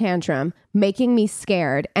temper tantrum, making me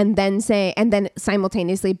scared, and then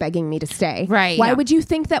simultaneously begging me to stay? Right. Why Yeah. would you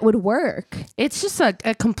think that would work? It's just a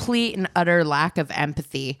complete and utter lack of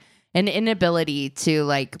empathy. An inability to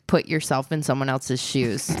like put yourself in someone else's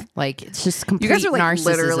shoes. Like it's just complete You guys are like narcissism.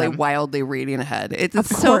 literally wildly reading ahead. It's Of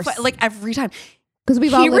so course. like every time. because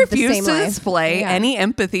we've all He lived the same refused to life. display Yeah. any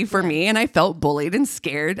empathy for me, and I felt bullied and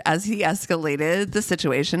scared as he escalated the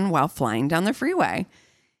situation while flying down the freeway.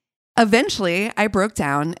 Eventually, I broke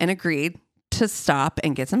down and agreed to stop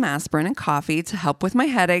and get some aspirin and coffee to help with my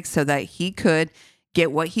headache so that he could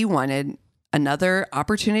get what he wanted. Another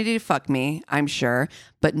opportunity to fuck me, I'm sure,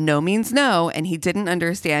 but no means no, and he didn't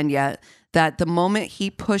understand yet that the moment he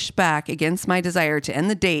pushed back against my desire to end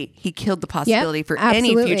the date, he killed the possibility for any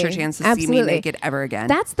absolutely. future chance to see Absolutely. me naked ever again.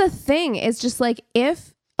 That's the thing. It's just like,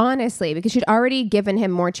 if honestly, because she'd already given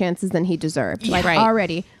him more chances than he deserved, like Right.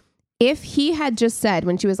 already. If he had just said,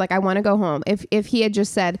 when she was like, I want to go home, if he had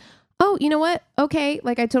just said, oh, you know what? Okay,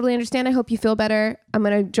 like I totally understand. I hope you feel better. I'm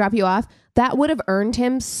going to drop you off. That would have earned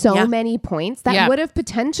him so Yeah. many points. That Yeah. would have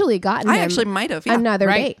potentially gotten I him actually might have. Yeah. another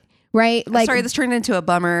Right. date. Right? Like, Sorry, this turned into a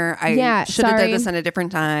bummer. I Yeah, should have done sorry. this in a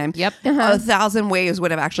different time. Yep. Uh-huh. 1,000 ways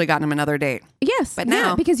would have actually gotten him another date. yes. But yeah,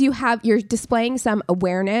 now- because you're displaying some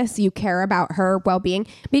awareness. You care about her well-being.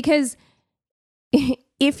 Because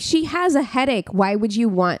if she has a headache, why would you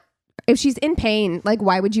want, if she's in pain, like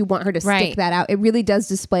why would you want her to stick Right. that out? It really does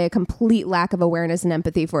display a complete lack of awareness and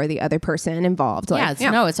empathy for the other person involved. Like,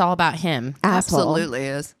 No, it's all about him. asshole. Absolutely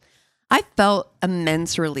is. I felt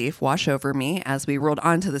immense relief wash over me as we rolled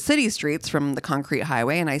onto the city streets from the concrete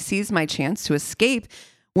highway, and I seized my chance to escape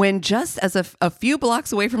when, just as a few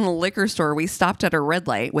blocks away from the liquor store, we stopped at a red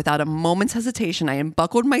light. Without a moment's hesitation, I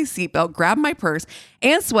unbuckled my seatbelt, grabbed my purse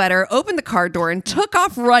and sweater, opened the car door, and took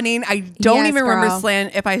off running. I don't Yes, even remember girl.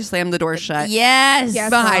 if I slammed the door shut. Yes. Yes.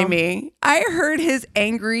 Behind girl. me. I heard his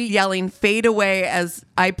angry yelling fade away as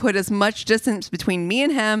I put as much distance between me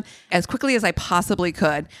and him as quickly as I possibly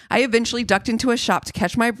could. I eventually ducked into a shop to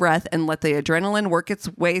catch my breath and let the adrenaline work its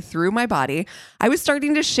way through my body. I was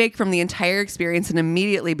starting to shake from the entire experience and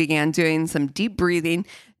immediately began doing some deep breathing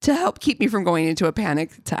to help keep me from going into a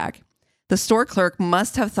panic attack. The store clerk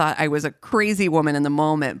must have thought I was a crazy woman in the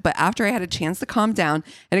moment, but after I had a chance to calm down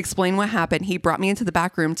and explain what happened, he brought me into the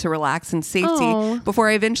back room to relax in safety Aw. before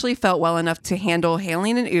I eventually felt well enough to handle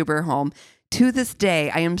hailing an Uber home. To this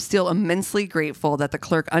day, I am still immensely grateful that the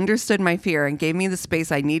clerk understood my fear and gave me the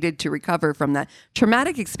space I needed to recover from that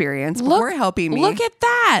traumatic experience before helping me. Look at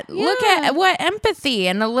that. Look at what empathy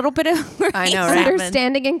and a little bit of I know, right?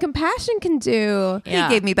 Understanding and compassion can do. Yeah.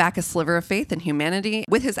 He gave me back a sliver of faith and humanity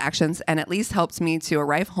with his actions, and at least helped me to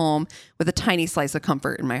arrive home with a tiny slice of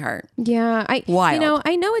comfort in my heart. Yeah, Wild.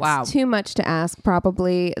 I know it's Wow. too much to ask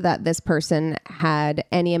probably that this person had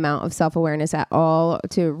any amount of self-awareness at all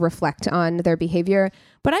to reflect on their behavior,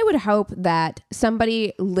 but I would hope that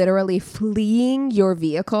somebody literally fleeing your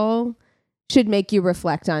vehicle should make you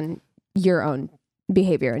reflect on your own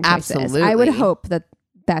behavior and choices. I would Absolutely. hope that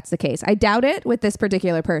that's the case. I doubt it with this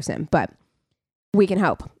particular person, but we can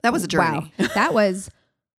hope. That was a journey. Wow. That was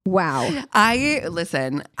wow. I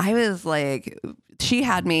was like, she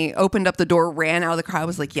had me, opened up the door, ran out of the car. I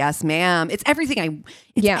was like, yes, ma'am. It's everything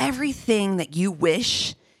everything that you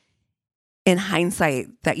wish in hindsight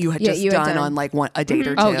that you had Yeah, just you had done done. on like a date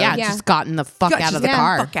or two. Oh yeah, Yeah. just gotten the fuck Got- out of the just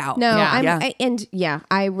car. fuck out. No, Yeah.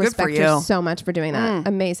 I respect her you. so much for doing that.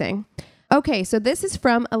 Amazing. Okay, so this is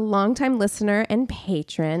from a longtime listener and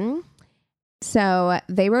patron. So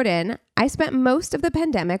they wrote in, I spent most of the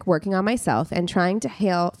pandemic working on myself and trying to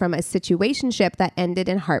heal from a situationship that ended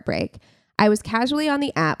in heartbreak. I was casually on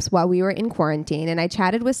the apps while we were in quarantine and I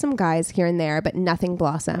chatted with some guys here and there, but nothing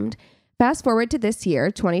blossomed. Fast forward to this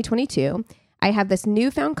year, 2022. I have this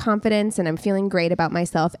newfound confidence and I'm feeling great about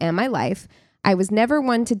myself and my life. I was never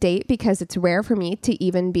one to date because it's rare for me to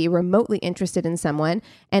even be remotely interested in someone.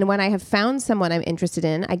 And when I have found someone I'm interested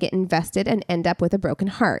in, I get invested and end up with a broken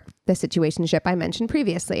heart, the situationship I mentioned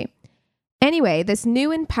previously. Anyway, this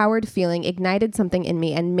new empowered feeling ignited something in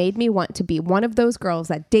me and made me want to be one of those girls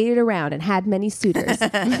that dated around and had many suitors.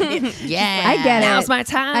 Yeah. I get it. Now's my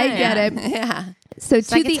time. I get it. Yeah. So It's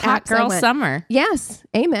to like the it's hot apps I girl went. summer. Yes.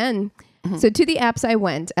 Amen. So to the apps I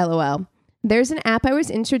went, LOL. There's an app I was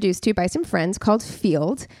introduced to by some friends called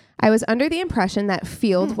Field. I was under the impression that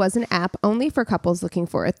Field was an app only for couples looking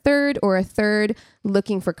for a third or a third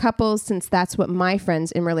looking for couples, since that's what my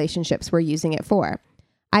friends in relationships were using it for.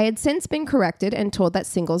 I had since been corrected and told that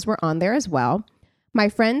singles were on there as well. My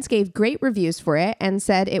friends gave great reviews for it and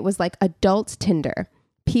said it was like adult Tinder.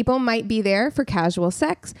 People might be there for casual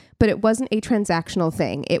sex, but it wasn't a transactional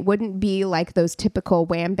thing. It wouldn't be like those typical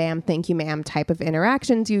wham bam thank you ma'am type of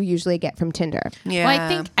interactions you usually get from Tinder. Yeah.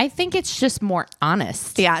 Well, I think it's just more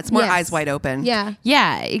honest. Yeah, it's more Yes. eyes wide open. Yeah.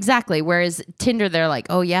 Yeah, exactly. Whereas Tinder, they're like,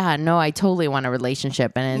 oh yeah, no, I totally want a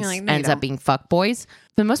relationship, and it You're like, no, you ends up don't. being fuck boys.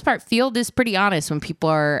 the most part, Field is pretty honest when people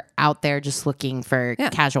are out there just looking for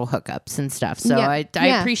casual hookups and stuff. So I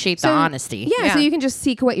appreciate the honesty. Yeah, so you can just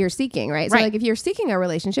seek what you're seeking, right? So like if you're seeking a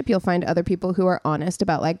relationship, you'll find other people who are honest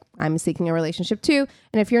about like, I'm seeking a relationship too.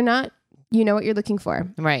 And if you're not, you know what you're looking for.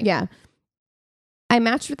 Right. Yeah. I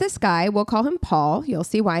matched with this guy. We'll call him Paul. You'll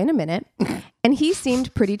see why in a minute. And he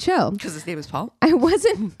seemed pretty chill. Because his name is Paul? I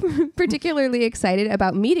wasn't particularly excited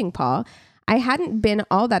about meeting Paul. I hadn't been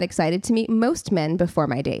all that excited to meet most men before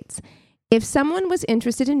my dates. If someone was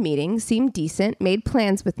interested in meeting, seemed decent, made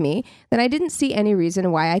plans with me, then I didn't see any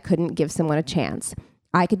reason why I couldn't give someone a chance.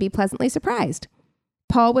 I could be pleasantly surprised.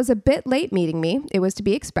 Paul was a bit late meeting me. It was to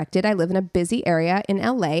be expected. I live in a busy area in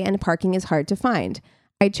LA and parking is hard to find.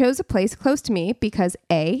 I chose a place close to me because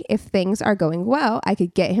A, if things are going well, I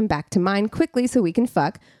could get him back to mine quickly so we can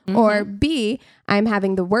fuck. Or B, I'm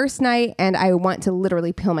having the worst night and I want to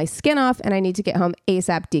literally peel my skin off and I need to get home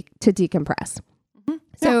ASAP to decompress.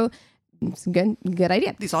 So it's a good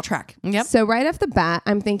idea. These all track. Yep. So right off the bat,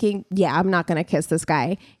 I'm thinking, yeah, I'm not going to kiss this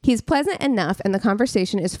guy. He's pleasant enough and the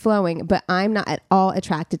conversation is flowing, but I'm not at all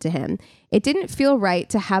attracted to him. It didn't feel right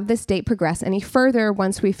to have this date progress any further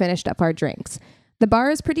once we finished up our drinks. The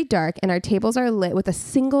bar is pretty dark and our tables are lit with a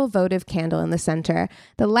single votive candle in the center.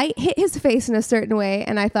 The light hit his face in a certain way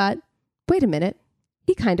and I thought, wait a minute,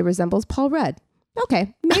 he kind of resembles Paul Rudd.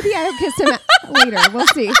 Okay, maybe I'll kiss him later. We'll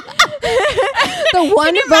see. The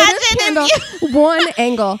one votive candle, one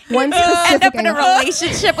angle, one specific end up in a angle.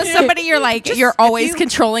 relationship with somebody, you're like, you're always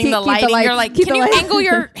controlling the keep the lighting. light- You're like, keep can the you light- angle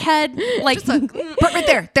your head? Like, Put right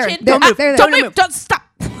there. There. Chin- Don't move. there. don't Don't move. Don't stop.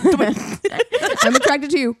 I'm attracted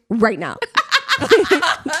to you right now.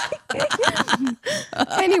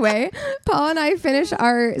 Anyway, Paul and I finished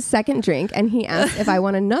our second drink and he asked if I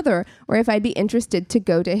want another or if I'd be interested to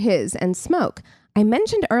go to his and smoke. I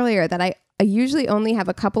mentioned earlier that I usually only have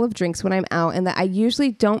a couple of drinks when I'm out and that I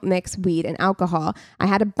usually don't mix weed and alcohol. I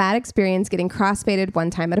had a bad experience getting crossfaded one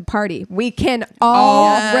time at a party. We can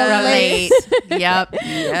all relate. Yep.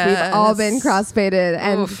 We've all been crossfaded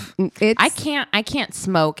and it's... I can't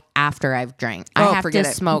smoke after I've drank. I have to forget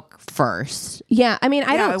it. smoke first. Yeah, I mean,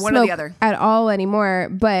 I Yeah, don't one or the smoke other. at all anymore,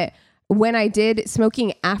 but when I did,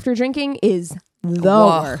 smoking after drinking is the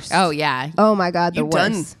worst. Oh yeah. Oh my God, the You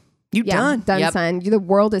done. worst. You Yeah, done. Yep. son. The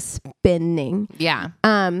world is spinning. Yeah.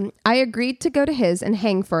 I agreed to go to his and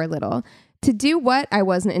hang for a little. To do what, I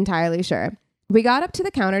wasn't entirely sure. We got up to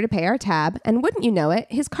the counter to pay our tab, and wouldn't you know it,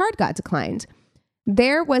 his card got declined.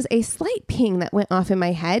 There was a slight ping that went off in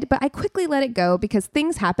my head, but I quickly let it go because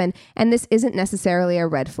things happen, and this isn't necessarily a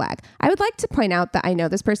red flag. I would like to point out that I know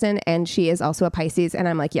this person, and she is also a Pisces, and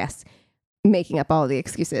I'm like, yes, making up all the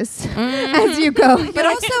excuses as you go. But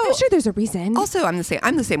also- I'm sure there's a reason. Also, I'm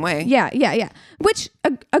the same way. Yeah. Which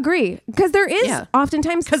agree, because there is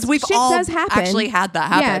oftentimes Because we've shit all does happen. actually had that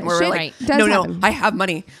happen. Yeah, where we're shit like, does no, happen. I have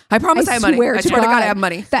money. I promise I have money. I swear to God I have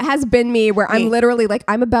money. That has been me where I'm literally like,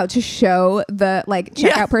 I'm about to show the like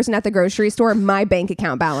checkout person at the grocery store my bank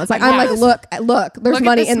account balance. Like, I'm like, look, there's Look at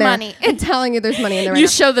money this in there. money. I'm telling you, there's money in there right You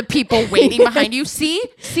now. show the people waiting behind you. See,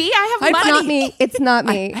 I have I money. It's not me. It's not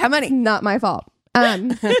me. I have money. It's not my fault.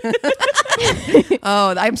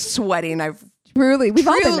 Oh, I'm sweating. I've We've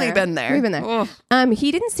all Truly been there. We've been there. Ugh.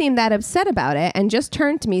 He didn't seem that upset about it and just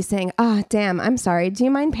turned to me saying, "Ah, damn, I'm sorry. Do you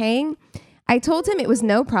mind paying?" I told him it was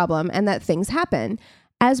no problem and that things happen.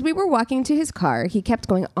 As we were walking to his car, he kept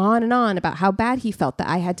going on and on about how bad he felt that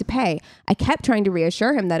I had to pay. I kept trying to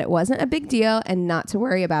reassure him that it wasn't a big deal and not to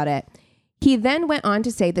worry about it. He then went on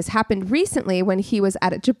to say this happened recently when he was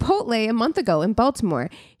at a Chipotle a month ago in Baltimore.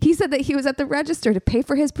 He said that he was at the register to pay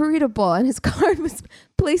for his burrito bowl and his card was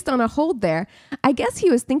placed on a hold there. I guess he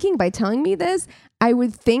was thinking by telling me this, I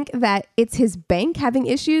would think that it's his bank having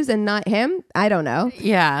issues and not him. I don't know.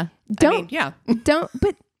 Yeah. Don't, yeah.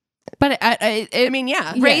 But it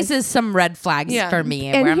yeah. raises some red flags Yeah. for me.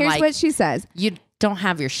 And where I'm here's like, what she says. you don't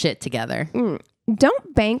have your shit together.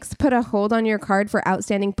 Don't banks put a hold on your card for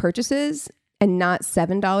outstanding purchases and not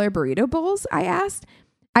 $7 burrito bowls? I asked.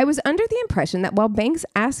 I was under the impression that while banks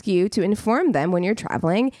ask you to inform them when you're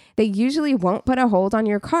traveling, they usually won't put a hold on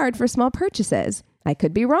your card for small purchases. I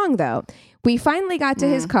could be wrong though. We finally got to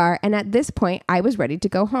his car, and at this point, I was ready to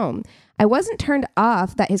go home. I wasn't turned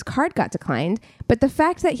off that his card got declined, but the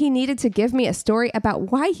fact that he needed to give me a story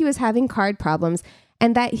about why he was having card problems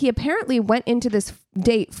and that he apparently went into this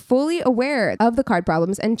date fully aware of the card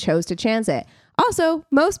problems and chose to chance it. Also,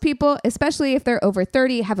 most people, especially if they're over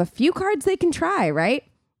 30, have a few cards they can try, right?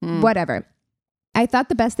 Whatever. I thought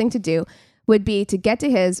the best thing to do would be to get to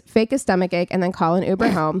his, fake a stomachache, and then call an Uber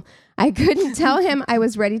home. I couldn't tell him I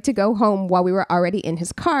was ready to go home while we were already in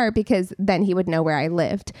his car because then he would know where I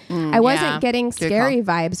lived. I wasn't getting scary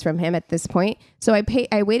vibes from him at this point, so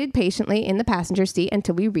I waited patiently in the passenger seat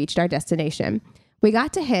until we reached our destination. We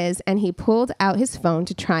got to his, and he pulled out his phone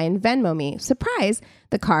to try and Venmo me. Surprise,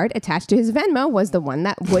 the card attached to his Venmo was the one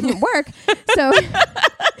that wouldn't work. So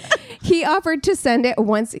he offered to send it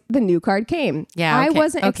once the new card came. Yeah, I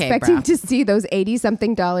wasn't expecting to see those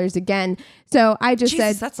 $80-something again. So I just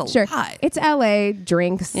said, that's a sure, lot. it's LA,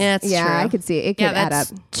 drinks. Yeah, it's true. I could see it. It could add up.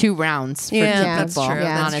 That's 2 rounds for Yeah, two that's people, true.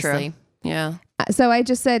 That's honestly. true. Yeah. So I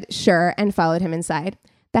just said, sure, and followed him inside.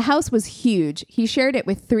 The house was huge. He shared it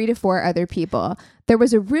with 3 to 4 other people. There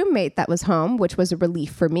was a roommate that was home, which was a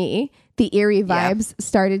relief for me. The eerie vibes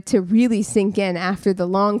started to really sink in after the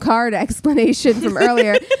long card explanation from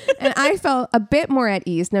earlier, and I felt a bit more at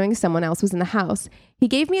ease knowing someone else was in the house. He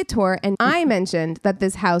gave me a tour, and I mentioned that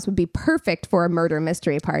this house would be perfect for a murder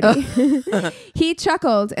mystery party. He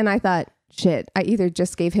chuckled, and I thought, shit, I either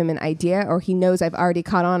just gave him an idea or he knows I've already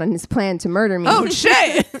caught on his plan to murder me. Oh,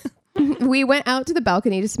 shit. We went out to the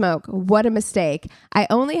balcony to smoke. What a mistake. I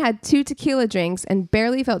only had 2 tequila drinks and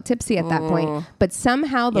barely felt tipsy at that point, but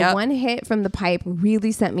somehow the one hit from the pipe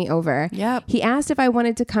really sent me over. Yep. He asked if I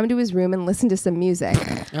wanted to come to his room and listen to some music.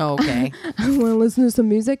 Okay. I want to listen to some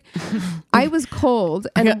music. I was cold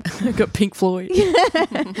and I got Pink Floyd.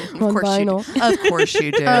 on vinyl. Of course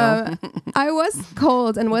you do. I was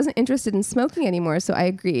cold and wasn't interested in smoking anymore, so I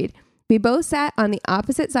agreed. We both sat on the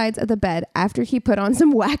opposite sides of the bed after he put on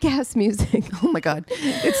some whack-ass music. Oh my God.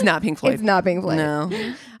 It's not Pink Floyd. It's not Pink Floyd. No.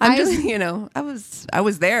 I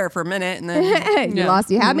was there for a minute and then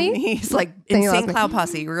You had me? He's like Then you lost Insane me. Cloud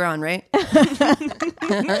Posse. We're on, right?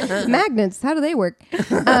 Magnets, how do they work?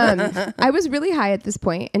 I was really high at this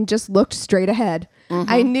point and just looked straight ahead.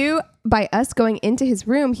 I knew by us going into his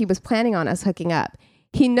room, he was planning on us hooking up.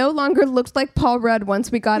 He no longer looked like Paul Rudd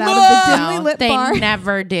once we got out of the dimly lit they bar.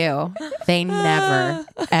 never do. They never,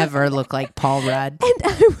 ever look like Paul Rudd. They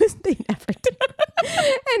never do.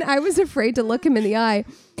 And I was afraid to look him in the eye.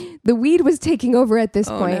 The weed was taking over at this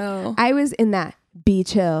point. No. I was in that be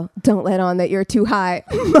chill, don't let on that you're too high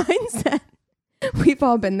mindset. We've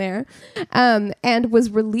all been there. And was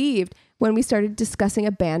relieved when we started discussing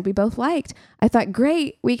a band we both liked. I thought,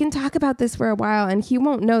 great, we can talk about this for a while and he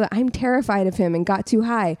won't know that I'm terrified of him and got too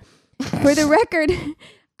high. For the record,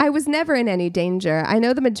 I was never in any danger. I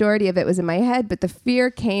know the majority of it was in my head, but the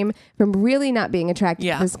fear came from really not being attracted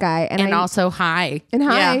to this guy. And also high. And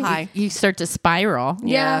high. Yeah, high. You start to spiral.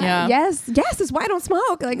 Yeah. Yes, that's why I don't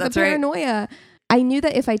smoke. Like That's the right. paranoia. I knew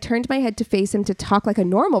that if I turned my head to face him to talk like a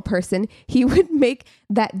normal person, he would make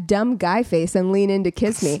that dumb guy face and lean in to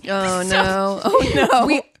kiss me. Oh no. Oh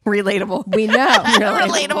no. Relatable. We know.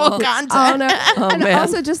 Relatable content. Oh no. And man.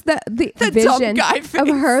 also just the dumb vision guy of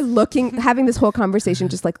face. her having this whole conversation,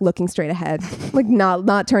 just like looking straight ahead, like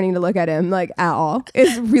not turning to look at him like at all.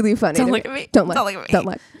 It's really funny. Don't look at me. Don't look. Don't look at me. Don't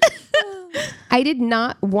look. I did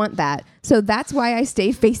not want that. So that's why I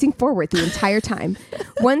stayed facing forward the entire time.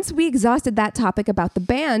 Once we exhausted that topic about the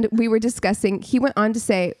band we were discussing, he went on to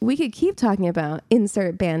say, we could keep talking about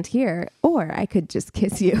insert band here, or I could just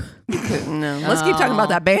kiss you. No. Let's keep talking about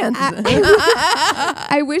that band.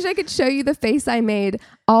 I wish I could show you the face I made,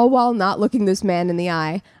 all while not looking this man in the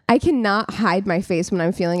eye. I cannot hide my face when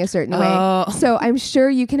I'm feeling a certain way. So I'm sure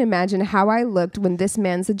you can imagine how I looked when this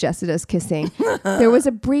man suggested us kissing. There was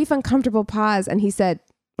a brief, uncomfortable pause, and he said,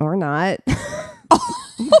 or not.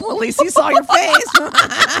 Well, at least he saw your face.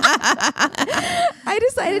 I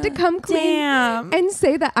decided to come clean and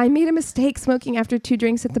say that I made a mistake smoking after 2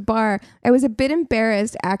 drinks at the bar. I was a bit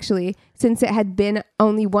embarrassed, actually, since it had been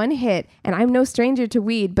only 1 hit, and I'm no stranger to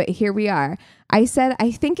weed, but here we are. I said,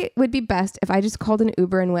 I think it would be best if I just called an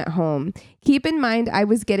Uber and went home. Keep in mind, I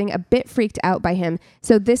was getting a bit freaked out by him,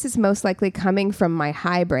 so this is most likely coming from my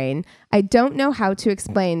high brain. I don't know how to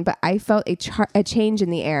explain, but I felt a change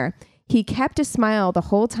in the air. He kept a smile the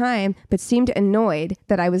whole time, but seemed annoyed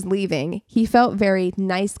that I was leaving. He felt very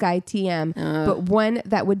nice guy TM, but one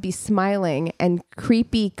that would be smiling and a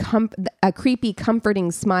creepy,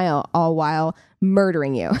 comforting smile all while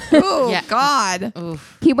murdering you. Oh, God.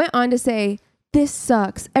 Oof. He went on to say, this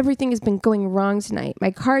sucks. Everything has been going wrong tonight.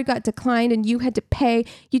 My card got declined and you had to pay.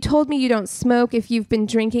 You told me you don't smoke if you've been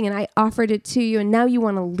drinking and I offered it to you and now you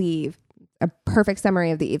want to leave. A perfect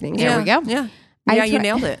summary of the evening. There we go. Yeah. I Yeah, you try-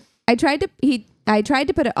 nailed it. I tried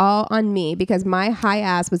to put it all on me because my high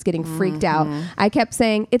ass was getting freaked out. I kept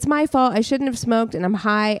saying, it's my fault. I shouldn't have smoked and I'm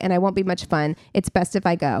high and I won't be much fun. It's best if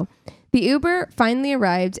I go. The Uber finally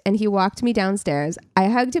arrived and he walked me downstairs. I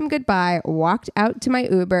hugged him goodbye, walked out to my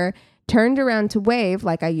Uber, turned around to wave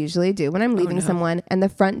like I usually do when I'm leaving someone, and the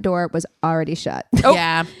front door was already shut.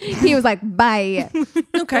 Yeah. He was like, bye.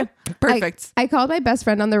 Okay. Perfect. I called my best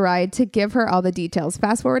friend on the ride to give her all the details.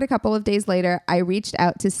 Fast forward a couple of days later, I reached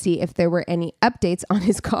out to see if there were any updates on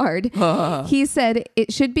his card. He said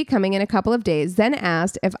it should be coming in a couple of days, then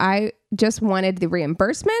asked if I just wanted the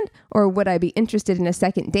reimbursement or would I be interested in a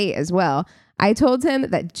second date as well. I told him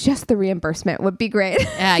that just the reimbursement would be great.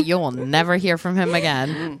 Yeah, you will never hear from him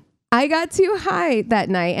again. I got too high that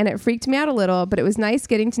night and it freaked me out a little, but it was nice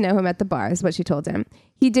getting to know him at the bar, is what she told him.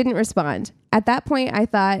 He didn't respond. At that point, I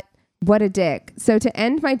thought, what a dick. So to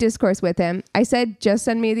end my discourse with him, I said, just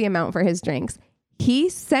send me the amount for his drinks. He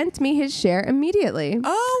sent me his share immediately.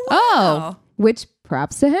 Oh, wow. Which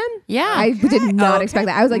props to him. Yeah. I did not expect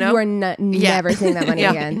that. I was like, Nope. you are never seeing that money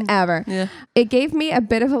again, ever. Yeah. It gave me a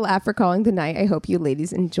bit of a laugh for calling the night. I hope you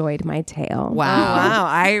ladies enjoyed my tale. Oh, Wow. wow.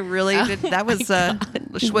 I really did. That was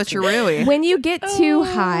switcheroo. When you get too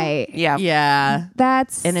high, Yeah. Yeah.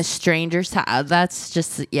 that's In a stranger's house. That's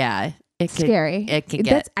just, yeah. It could, scary. It can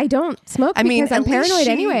get. I don't smoke I mean, because I'm at least paranoid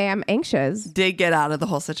she- anyway. I'm anxious. Did get out of the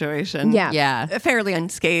whole situation. Yeah. Yeah. Fairly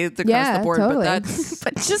unscathed across Yeah, the board, totally. but that's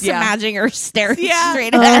But just Yeah. imagining her staring Yeah.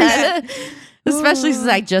 straight ahead. Especially since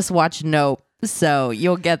I just watched Nope. So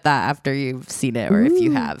you'll get that after you've seen it or if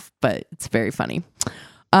you have. But it's very funny.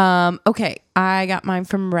 Okay. I got mine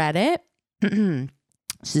from Reddit.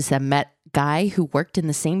 She said, met guy who worked in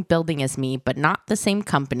the same building as me, but not the same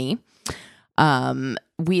company.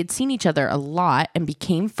 We had seen each other a lot and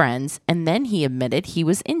became friends, and then he admitted he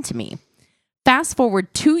was into me. Fast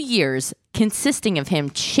forward 2 years, consisting of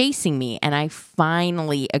him chasing me, and I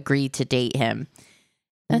finally agreed to date him.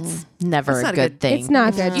 That's never That's a not a good good- thing. It's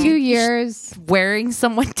not good. 2 years. Wearing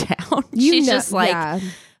someone down. You She's know- just like, yeah.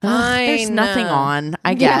 there's nothing know. on,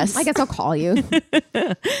 I Yeah, guess. I guess I'll call you.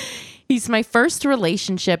 He's my first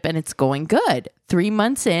relationship and it's going good. 3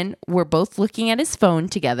 months in, we're both looking at his phone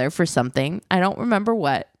together for something. I don't remember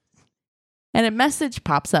what. And a message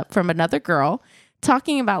pops up from another girl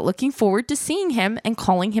talking about looking forward to seeing him and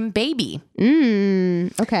calling him baby.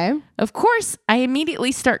 Okay. Of course, I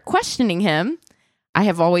immediately start questioning him. I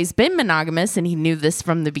have always been monogamous and he knew this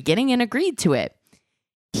from the beginning and agreed to it.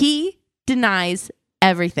 He denies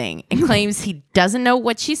everything and claims he doesn't know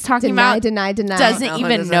what she's talking Deny, about. deny. Doesn't know who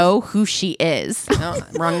even this know who she is. No,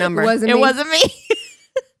 wrong number. Wasn't It me. wasn't me.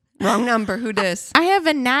 Wrong number. Who dis? I have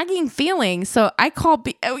a nagging feeling, so I call.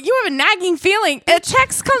 You have a nagging feeling. A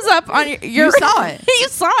text comes up on your. You saw it. You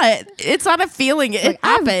saw it. It's not a feeling. It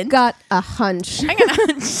I've happened. got a hunch. I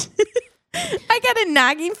got a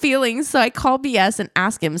nagging feeling, so I call BS and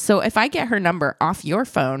ask him. So if I get her number off your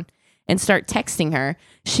phone and start texting her,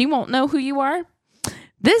 she won't know who you are.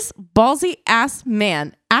 This ballsy ass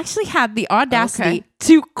man actually had the audacity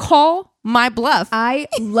to call my bluff. I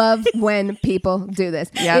love when people do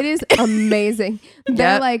this. Yep. It is amazing.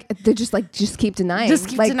 They're Yep. like, they're just like, just keep denying. Just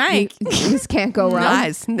keep like, denying. You just can't go wrong.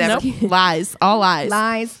 Lies. Never. Nope. Lies. All lies.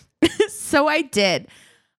 Lies. So I did.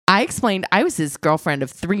 I explained I was his girlfriend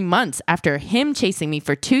of 3 months after him chasing me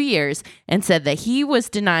for 2 years and said that he was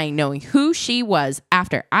denying knowing who she was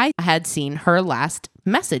after I had seen her last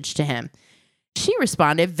message to him. She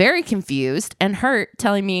responded very confused and hurt,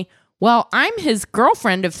 telling me, well, I'm his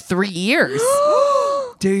girlfriend of 3 years.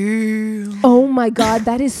 Damn. Oh my God.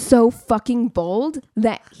 That is so fucking bold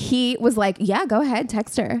that he was like, yeah, go ahead.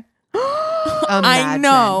 Text her. I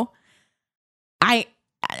know.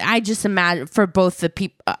 I just imagine for both the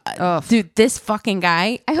people. Dude, this fucking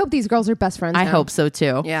guy, I hope these girls are best friends. I now. hope so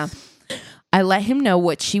too. Yeah. I let him know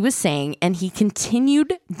what she was saying, and he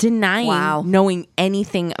continued denying Wow. knowing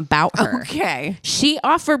anything about her. Okay. She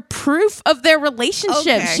offered proof of their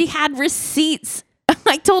relationship. Okay. She had receipts.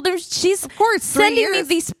 I told him she's of course 3 sending me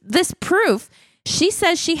years. this proof. She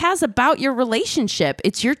says she has about your relationship.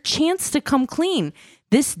 It's your chance to come clean.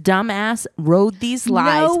 This dumbass rode these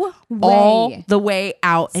lies No all way. the way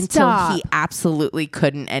out until Stop. he absolutely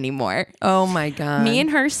couldn't anymore. Oh my God. Me and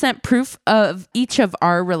her sent proof of each of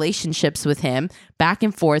our relationships with him back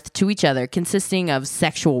and forth to each other, consisting of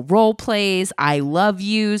sexual role plays, I love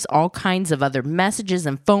yous, all kinds of other messages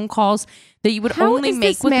and phone calls that you would How only is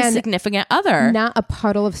make this with a man significant other. Not a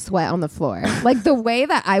puddle of sweat on the floor. Like the way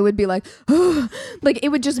that I would be like, like it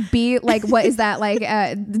would just be like, what is that? Like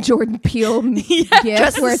Jordan Peele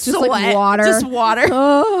gift where it's just like sweat, water. Just water.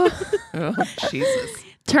 Oh, Jesus.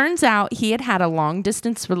 Turns out he had a long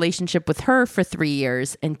distance relationship with her for 3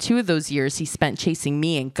 years, and 2 of those years he spent chasing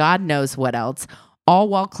me and God knows what else, all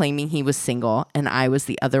while claiming he was single and I was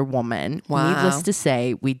the other woman. Wow. Needless to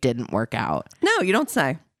say, we didn't work out. No, you don't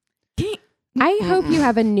say. I hope you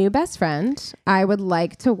have a new best friend. I would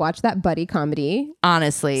like to watch that buddy comedy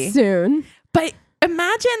Honestly. soon. But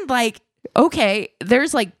imagine like, okay,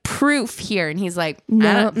 there's like proof here. And he's like,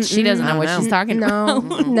 No, she doesn't know what she's talking about.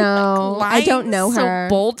 No, Like, I don't know so her.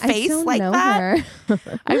 bold-faced I don't like know that? her.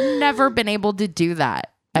 I've never been able to do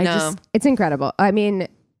that. I No. just, It's incredible. I mean,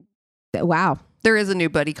 wow. There is a new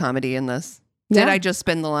buddy comedy in this. Yeah. Did I just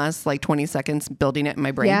spend the last like 20 seconds building it in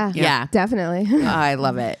my brain? Yeah. Definitely. I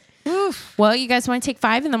love it. Well, you guys want to take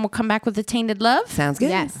 5 and then we'll come back with the tainted love? Sounds good.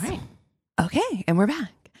 Yes. All right. Okay, and we're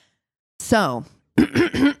back. So,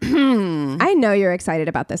 I know you're excited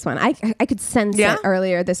about this one. I could sense Yeah? it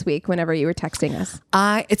earlier this week whenever you were texting us.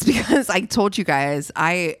 it's because I told you guys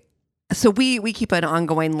we keep an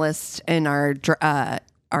ongoing list in our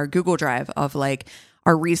Google Drive of like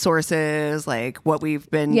our resources, like what we've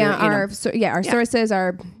been Yeah, doing, our sources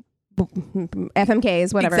are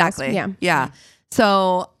FMKs, whatever. else. exactly. Yeah.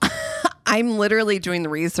 So I'm literally doing the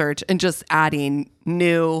research and just adding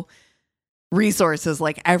new resources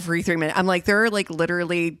like every 3 minutes. I'm like, there are like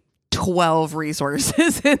literally 12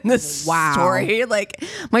 resources in this story. Like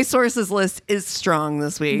my sources list is strong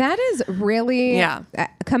this week. That is really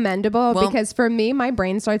commendable because for me, my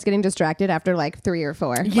brain starts getting distracted after like 3 or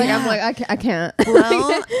 4. Like I'm like, I can't.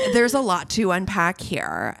 Well, there's a lot to unpack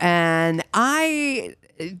here. And I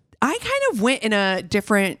kind of went in a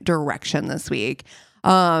different direction this week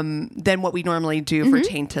than what we normally do for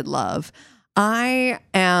Tainted Love. I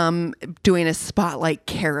am doing a spotlight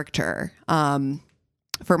character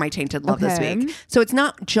for my Tainted Love this week. So it's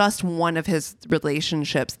not just one of his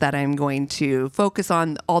relationships that I'm going to focus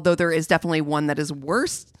on, although there is definitely one that is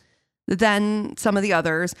worse than some of the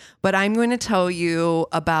others. But I'm going to tell you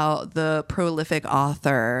about the prolific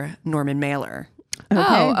author, Norman Mailer.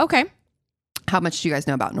 Oh, okay. How much do you guys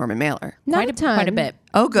know about Norman Mailer? Not a ton. Quite a bit.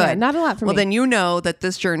 Oh, good. Yeah, not a lot for me. Well, then you know that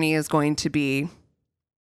this journey is going to be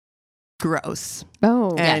gross. Oh.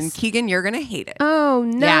 And Yes. Keegan, you're going to hate it. Oh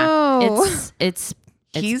no. Yeah. It's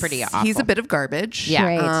He's pretty awful. He's a bit of garbage. Yeah.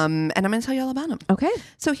 Right. And I'm going to tell you all about him. Okay.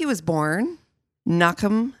 So he was born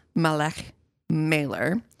Nachum Malek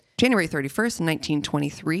Mailer, January 31st,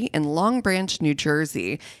 1923 in Long Branch, New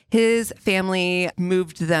Jersey. His family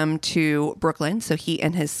moved them to Brooklyn. So he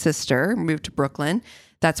and his sister moved to Brooklyn.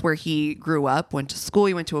 That's where he grew up, went to school.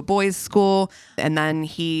 He went to a boys' school, and then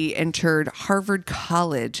he entered Harvard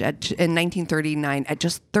College in 1939 at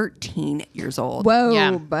just 13 years old. Whoa,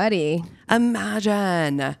 Yeah. buddy.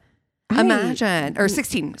 Imagine. Or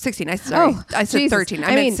 16. I said Jesus. 13. I I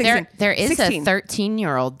meant mean, 16. there is 16. a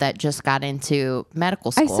 13-year-old that just got into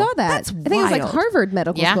medical school. I saw that. That's I think it was like wild. Harvard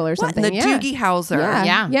Medical Yeah. School or What? something. The yeah. Doogie Howser.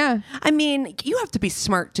 Yeah. Yeah. I mean, you have to be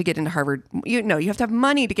smart to get into Harvard. You have to have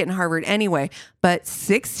money to get in Harvard anyway. But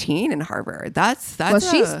 16 in Harvard, that's Well,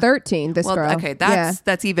 she's 13, this well, girl. okay, Yeah.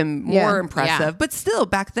 that's even Yeah. more impressive. Yeah. But still,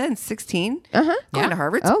 back then, 16 Uh-huh. going to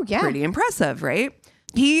Harvard's Oh, yeah. pretty impressive, right?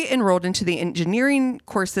 He enrolled into the engineering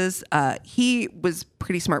courses. He was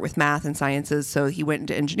pretty smart with math and sciences, so he went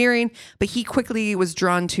into engineering. But he quickly was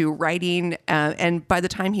drawn to writing, and by the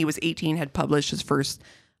time he was 18, had published his first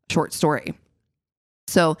short story.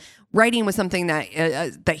 So writing was something that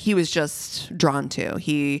he was just drawn to.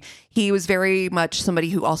 He was very much somebody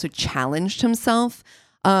who also challenged himself.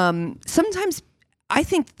 Sometimes I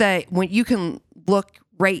think that when you can look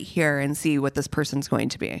right here and see what this person's going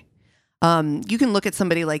to be. You can look at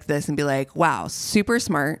somebody like this and be like, wow, super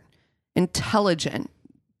smart, intelligent,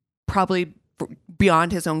 probably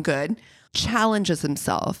beyond his own good, challenges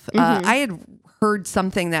himself. I had heard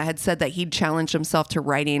something that had said that he'd challenged himself to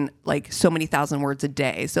writing like so many thousand words a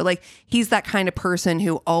day. So like he's that kind of person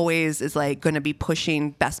who always is like going to be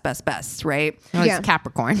pushing best, right? Oh, Yeah. he's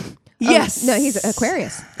Capricorn. Yes. No, he's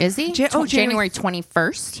Aquarius. Is he? January- January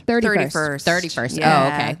 21st? 31st. 31st. Yeah, Oh,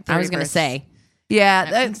 okay. I was going to 31st. say.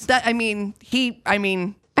 Yeah.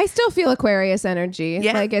 I still feel Aquarius energy.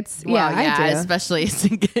 Yeah. Like it's, Well, I do. especially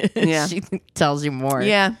Yeah. she tells you more.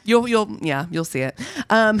 Yeah, you'll see it.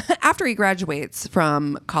 After he graduates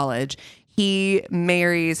from college, he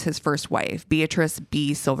marries his first wife, Beatrice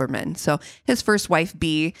B. Silverman. So his first wife,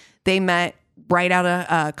 B, they met right out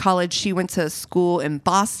of college. She went to school in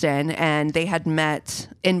Boston, and they had met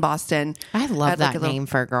in Boston. I love Had, that like, a little- name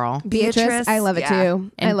for a girl. Beatrice, I love it yeah.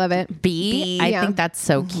 too. I love it. B. I yeah. think that's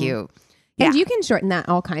so cute. And Yeah. you can shorten that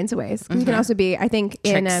all kinds of ways. You can also be, I think,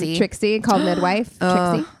 in Trixie. Trixie called midwife.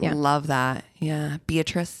 Trixie. Yeah. Love that. Yeah,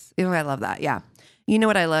 Beatrice. Ew, I love that. Yeah. You know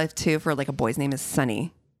what I love too for like a boy's name is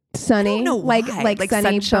Sunny. Sunny. know like why. like Like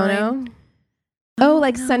Sunny sunshine? Bono. Oh,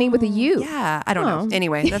 like Sunny with a U. Yeah, I don't Oh. know.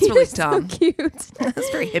 Anyway, that's really dumb. So cute. That's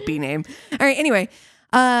a very hippie name. All right. Anyway,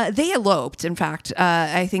 They eloped. In fact,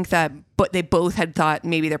 I think that, but they both had thought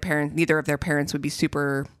maybe neither of their parents would be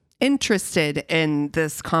super interested in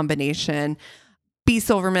this combination. B.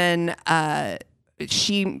 Silverman, they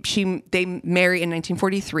marry in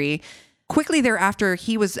 1943. Quickly thereafter,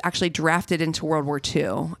 he was actually drafted into World War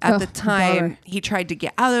II. At the time, he tried to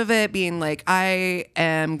get out of it, being like, I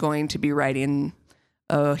am going to be writing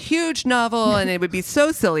a huge novel, and it would be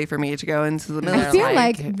so silly for me to go into the military. I feel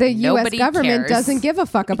like the U.S. government doesn't give a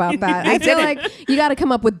fuck about that. I feel like you got to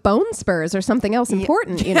come up with bone spurs or something else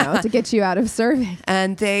important, to get you out of serving.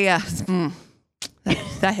 And they,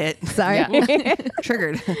 that hit. Sorry.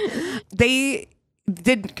 Triggered. They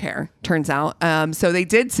didn't care, turns out. So they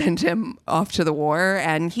did send him off to the war,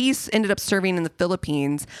 and he ended up serving in the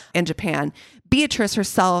Philippines and Japan. Beatrice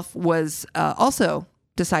herself was also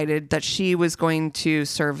decided that she was going to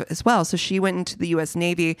serve as well. So she went into the U.S.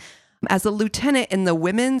 Navy as a lieutenant in the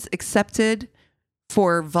Women's Accepted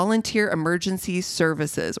for Volunteer Emergency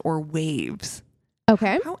Services, or WAVES.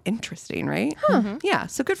 Okay. How interesting, right? Huh. Yeah,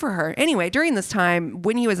 so good for her. Anyway, during this time,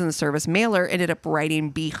 when he was in the service, Mailer ended up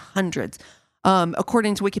writing hundreds.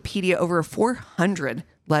 According to Wikipedia, over 400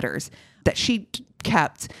 letters that she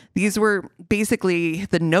kept. These were basically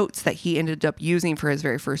the notes that he ended up using for his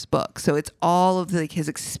very first book. So it's all of his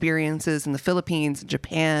experiences in the Philippines,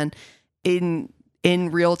 Japan, in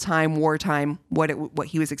real time, wartime, what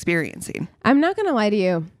he was experiencing. I'm not going to lie to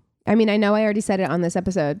you. I mean, I know I already said it on this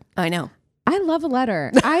episode. I know. I love a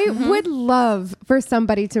letter. I would love for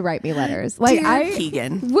somebody to write me letters. Like, Dear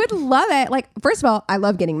Keegan. Would love it. Like, first of all, I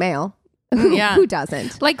love getting mail. Who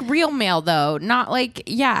doesn't? Like real mail, though. Not like,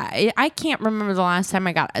 I can't remember the last time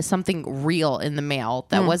I got something real in the mail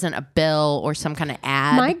that wasn't a bill or some kind of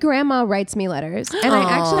ad. My grandma writes me letters. And I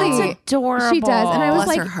actually... That's adorable. She does. And I was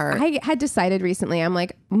Bless her like, heart. I had decided recently, I'm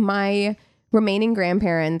like, my remaining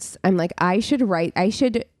grandparents, I'm like, I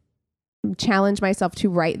should challenge myself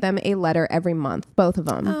to write them a letter every month, both of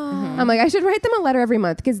them. I'm like, I should write them a letter every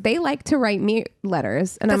month because they like to write me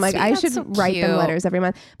letters, and I'm like, I should write them letters every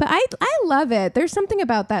month. But I love it. There's something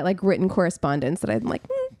about that like written correspondence that I'm like,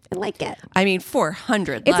 I like it. I mean,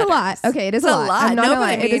 400 It's letters. a lot. Okay, it's a lot. I'm not gonna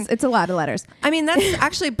lie. I mean, It's a lot of letters. I mean, that's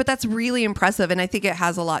actually, but that's really impressive. And I think it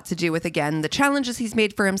has a lot to do with, again, the challenges he's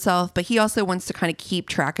made for himself, but he also wants to kind of keep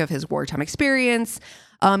track of his wartime experience.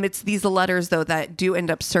 It's these letters, though, that do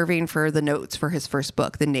end up serving for the notes for his first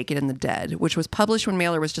book, The Naked and the Dead, which was published when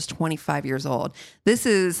Mailer was just 25 years old. This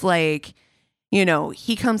is like,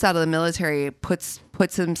 he comes out of the military, puts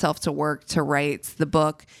himself to work to write the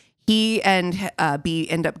book. He and B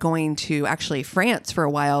end up going to actually France for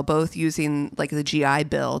a while, both using like the GI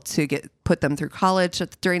Bill to put them through college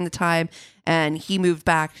during the time. And he moved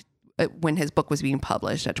back when his book was being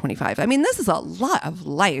published at 25. I mean, this is a lot of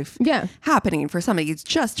life happening for somebody who's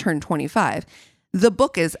just turned 25. The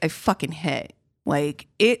book is a fucking hit. Like,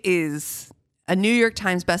 it is a New York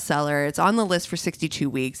Times bestseller. It's on the list for 62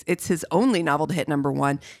 weeks. It's his only novel to hit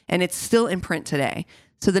 #1, and it's still in print today.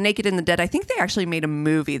 So The Naked and the Dead, I think they actually made a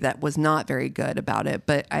movie that was not very good about it,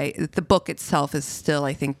 but the book itself is still,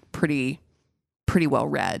 I think, pretty well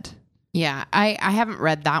read. Yeah, I haven't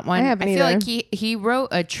read that one. I haven't feel either. like he wrote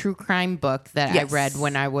a true crime book that Yes. I read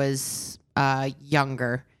when I was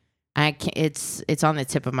younger. I can't, it's on the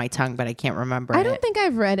tip of my tongue, but I can't remember. I don't think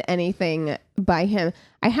I've read anything by him.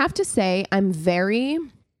 I have to say, I'm very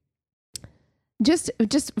just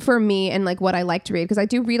for me and like what I like to read, because I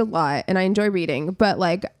do read a lot and I enjoy reading, but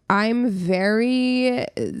like I'm very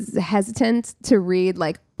hesitant to read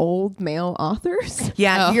like old male authors.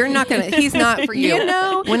 Yeah, you're not gonna. He's not for you. You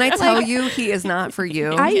know, when I tell you he is not for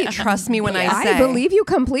you, trust me when I say. I believe you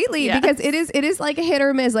completely because it is like a hit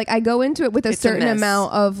or miss. Like I go into it with a certain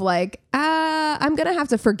amount of like, I'm gonna have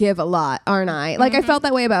to forgive a lot, aren't I? Like I felt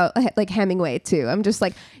that way about like Hemingway too. I'm just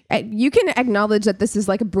like, you can acknowledge that this is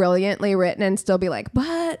like brilliantly written and still be like,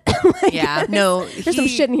 but like, no, there's some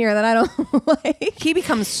shit in here that I don't like. He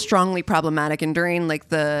becomes strongly problematic, and during like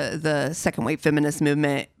the second wave feminist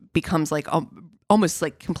movement becomes like almost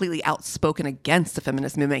like completely outspoken against the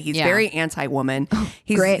feminist movement. He's very anti-woman.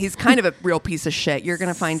 He's kind of a real piece of shit. You're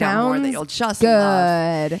going to find out more that you'll just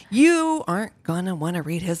love. You aren't going to want to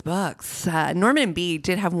read his books. Norman and Bee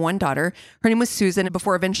did have one daughter. Her name was Susan,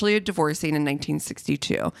 before eventually divorcing in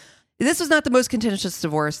 1962. This was not the most contentious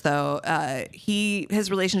divorce, though.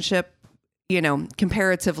 His relationship,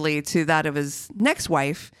 comparatively to that of his next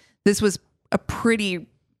wife, this was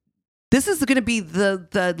this is going to be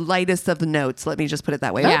the lightest of the notes. Let me just put it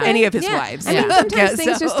that way. Okay. Any of his wives. I mean, sometimes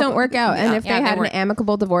things just don't work out. And if they had were an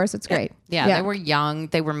amicable divorce, it's great. Yeah, they were young.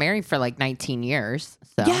 They were married for like 19 years.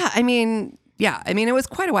 So. Yeah, I mean, Yeah, I mean, it was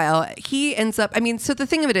quite a while. He ends up, I mean, so the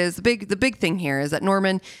thing of it is, the big thing here is that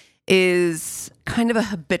Norman is kind of a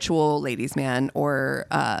habitual ladies' man or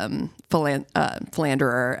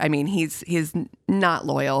philanderer. I mean, he's not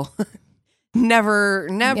loyal.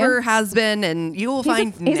 Never has been, and you will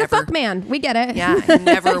find he's never. a fuck man. We get it. Yeah, he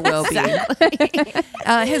never will be.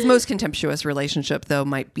 His most contemptuous relationship, though,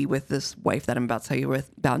 might be with this wife that I'm about to tell you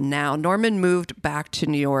about now. Norman moved back to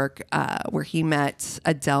New York, where he met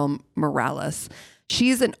Adele Morales.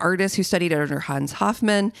 She's an artist who studied under Hans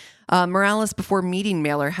Hofmann. Morales, before meeting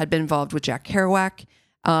Mailer, had been involved with Jack Kerouac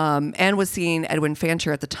and was seeing Edwin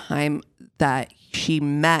Fancher at the time that she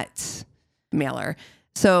met Mailer.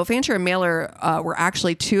 So Fancher and Mailer were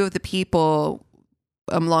actually two of the people,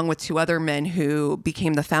 along with two other men, who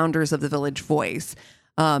became the founders of the Village Voice.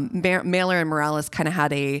 Mailer and Morales kind of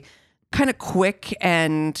had a kind of quick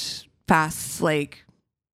and fast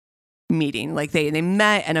meeting. Like they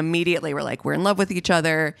met and immediately were like, we're in love with each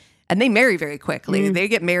other. And they marry very quickly. They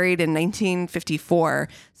get married in 1954.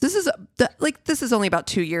 So this is only about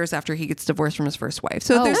 2 years after he gets divorced from his first wife.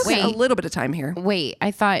 So there's a little bit of time here. Wait,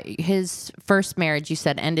 I thought his first marriage, you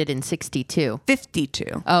said, ended in 62.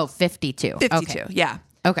 52. Oh, 52. 52. Okay. Yeah.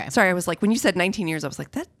 Okay. Sorry, I was like, when you said 19 years, I was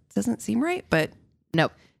like, that doesn't seem right. But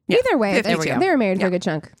nope. Yeah, Either way, 52. they were married for a good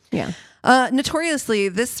chunk. Yeah. Notoriously,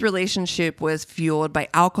 this relationship was fueled by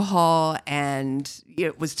alcohol, and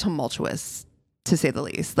it was tumultuous, to say the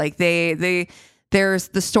least. Like there's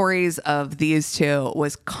the stories of these two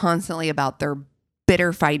was constantly about their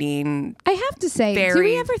bitter fighting. I have to say, do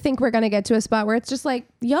we ever think we're going to get to a spot where it's just like,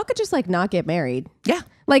 y'all could just like not get married? Yeah.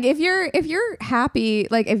 Like if you're happy,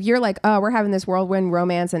 like if you're like, oh, we're having this whirlwind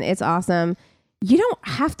romance and it's awesome, you don't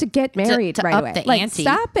have to get married to right up away. the Like ante.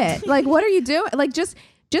 stop it. Like what are you doing? Like just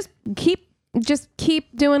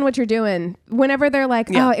keep doing what you're doing. Whenever they're like,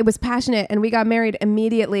 oh, it was passionate and we got married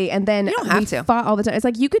immediately and then we fought all the time. It's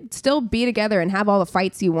like you could still be together and have all the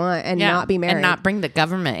fights you want and not be married. And not bring the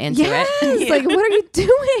government into it. Like, what are you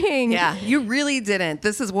doing? Yeah, you really didn't.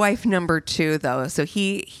 This is wife number 2, though. So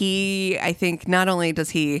he I think not only does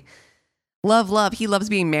he love, he loves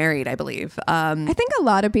being married, I believe. I think a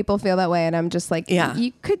lot of people feel that way. And I'm just like,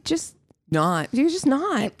 you could just you're just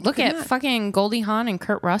not. Look at fucking Goldie Hawn and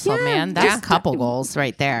Kurt Russell, man. That's couple goals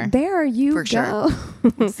right there. There you For go.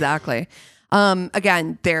 sure. Exactly.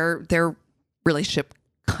 Again, their relationship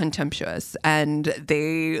contemptuous, and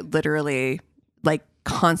they literally like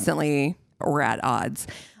constantly were at odds.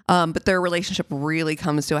 But their relationship really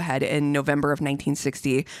comes to a head in November of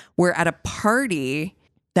 1960, where at a party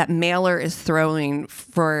that Mailer is throwing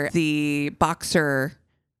for the boxer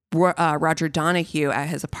Roger Donahue at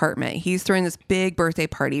his apartment. He's throwing this big birthday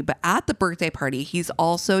party, but at the birthday party, he's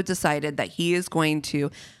also decided that he is going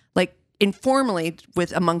to, like, informally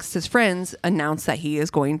with amongst his friends, announce that he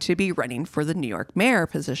is going to be running for the New York mayor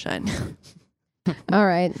position. All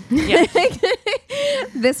right. Yeah.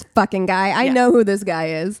 This fucking guy. I know who this guy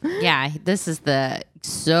is. Yeah, this is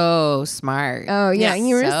so smart. Oh, yeah.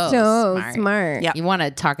 You were so smart. Yeah. You want to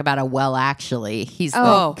talk about Oh, actually. He's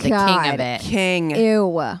the king God. of it. King.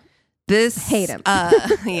 Ew. This Hate him.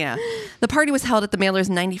 Yeah. The party was held at the Mailer's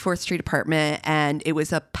 94th Street apartment, and it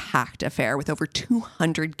was a packed affair with over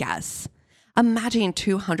 200 guests. Imagine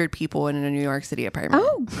 200 people in a New York City apartment.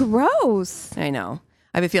 Oh, gross. I know.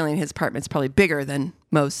 I have a feeling his apartment's probably bigger than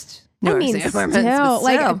most New York City apartments. Still, but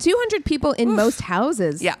like still. 200 people in most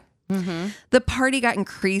houses. Yeah. The party got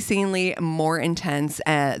increasingly more intense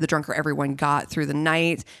the drunker everyone got through the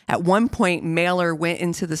night. At one point, Mailer went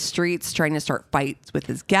into the streets trying to start fights with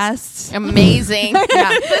his guests. Amazing.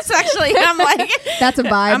 Yeah. This actually, I'm like, That's a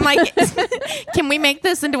vibe. I'm like, can we make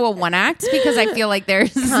this into a one act? Because I feel like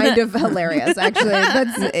there's kind of hilarious,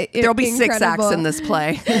 actually. There'll be 6 incredible. acts in this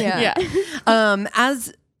play. Yeah.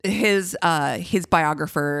 As his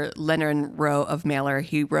biographer, Leonard Rowe of Mailer,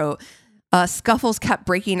 he wrote, scuffles kept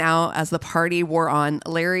breaking out as the party wore on.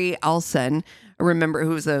 Larry Alson, who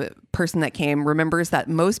was a person that came, remembers that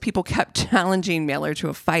most people kept challenging Mailer to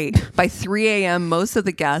a fight. By 3 a.m., most of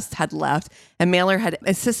the guests had left, and Mailer had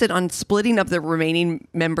insisted on splitting up the remaining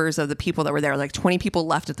members of the people that were there. Like 20 people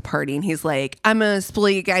left at the party, and he's like, I'm going to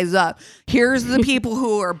split you guys up. Here's the people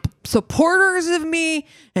who are supporters of me,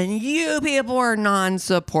 and you people are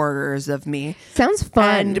non-supporters of me. Sounds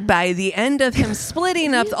fun. And by the end of him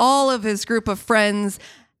splitting up all of his group of friends,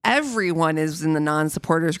 everyone is in the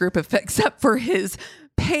non-supporters group except for his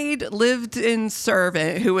paid lived-in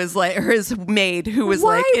servant who was like, or his maid who was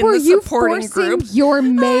Why like in were the you supporting forcing group. your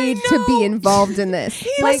maid to know. be involved in this?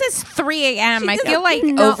 Plus, it's 3 a.m. I feel like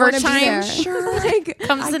not wanna be overtime there. Sure. Like,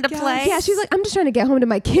 comes into play. yeah, she's like, I'm just trying to get home to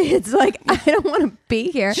my kids. Like, I don't want to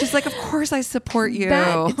be here. She's like, of course I support you.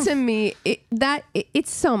 That to me,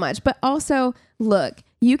 it's so much. But also, look,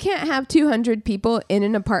 you can't have 200 people in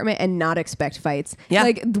an apartment and not expect fights. Yeah.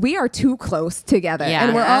 Like, we are too close together, Yeah.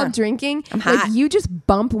 and we're Yeah. all drinking. I'm Like, hot. you just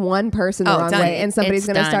bump one person the Oh, wrong done. way, and somebody's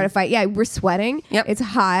It's going to start done. a fight. Yeah, we're sweating. Yep. It's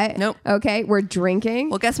hot. Nope. Okay, we're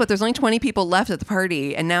drinking. Well, guess what? There's only 20 people left at the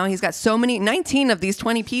party, and now he's got so many. 19 of these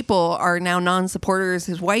 20 people are now non-supporters.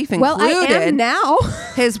 His wife included. Well, I am now.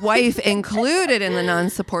 His wife included in the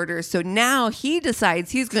non-supporters. So now he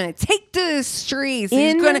decides he's going to take to the streets.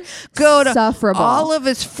 He's going to go to Insufferable. all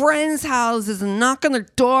of his friends' houses and knock on their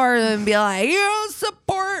door and be like, "You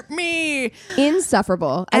support me."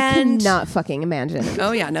 Insufferable. I And- cannot fucking imagine.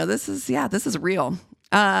 Oh yeah, no, this is real.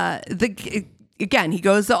 Again, he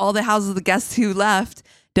goes to all the houses of the guests who left,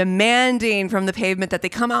 demanding from the pavement that they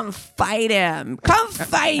come out and fight him. Come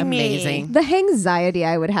fight me. Amazing. The anxiety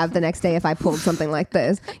I would have the next day if I pulled something like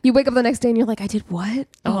this. You wake up the next day and you're like, I did what?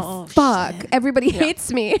 Oh, fuck. Everybody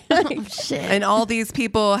hates me. And all these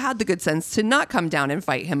people had the good sense to not come down and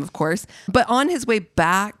fight him, of course. But on his way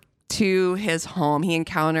back to his home, he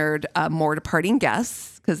encountered more departing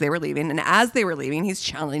guests because they were leaving. And as they were leaving, he's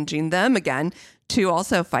challenging them again to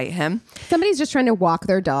also fight him. Somebody's just trying to walk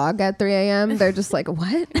their dog at 3 a.m. They're just like,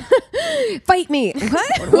 what? Fight me.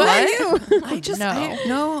 What? What are you?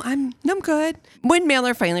 I'm good. When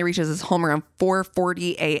Mailer finally reaches his home around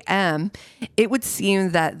 4:40 a.m., it would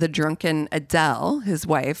seem that the drunken Adele, his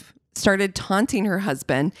wife, started taunting her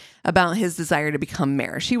husband about his desire to become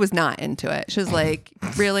mayor. She was not into it. She was like,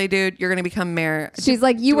 really, dude, you're going to become mayor? She's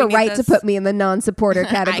like, you Do we were need right to this?" put me in the non-supporter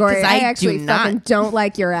category. 'cause I I actually do not. fucking don't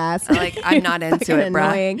like your ass. Like, I'm not into Fucking it, bruh.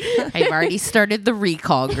 annoying. I've already started the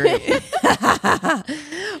recall group.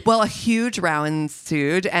 Well, a huge row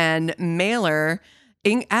ensued, and Mailer,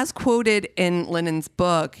 as quoted in Lennon's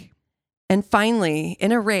book, and finally,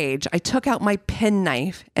 in a rage, I took out my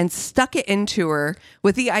penknife and stuck it into her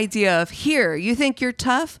with the idea of, here, you think you're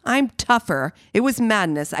tough? I'm tougher. It was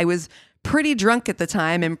madness. I was pretty drunk at the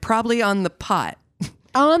time and probably on the pot.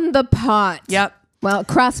 On the pot. Yep. Well,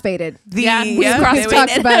 crossfaded. We've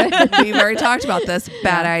talked about it. We've already talked about this.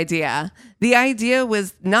 Bad idea. The idea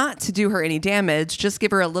was not to do her any damage, just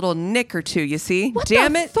give her a little nick or two, you see? What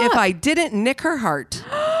Damn the it fuck? if I didn't nick her heart.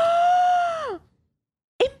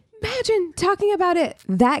 Imagine talking about it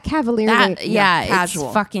that cavalierly. Yeah, casual.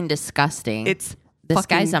 it's fucking disgusting. It's This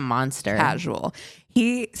fucking guy's a monster. casual.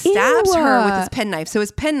 He stabs Ew. her with his penknife. So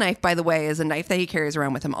his penknife, by the way, is a knife that he carries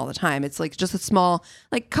around with him all the time. It's like just a small,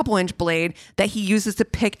 like couple inch blade that he uses to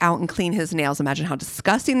pick out and clean his nails. Imagine how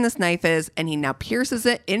disgusting this knife is. And he now pierces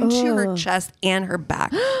it into her chest and her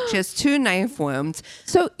back. She has 2 knife wounds.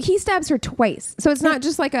 So he stabs her twice. So it's not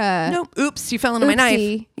just like a No, oops, you fell into my knife.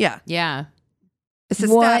 Oopsie. Yeah, Yeah. it's a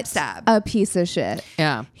what stab. a piece of shit.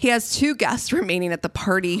 Yeah. He has 2 guests remaining at the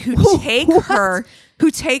party who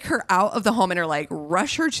take her out of the home and are like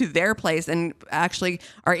rush her to their place and actually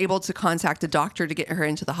are able to contact a doctor to get her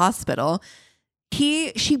into the hospital.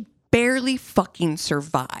 She barely fucking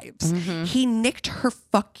survives. He nicked her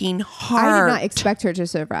fucking heart. I did not expect her to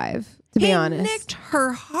survive, to be He honest. nicked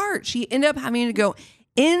her heart. She ended up having to go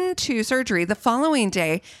into surgery. The following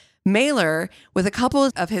day, Mailer, with a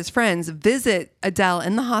couple of his friends, visit Adele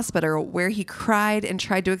in the hospital where he cried and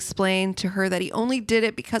tried to explain to her that he only did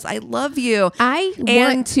it because I love you I And-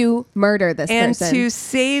 want to murder this and person. to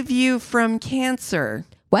save you from cancer.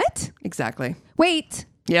 What? Exactly. Wait.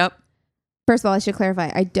 Yep. First of all, I should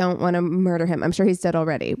clarify. I don't want to murder him. I'm sure he's dead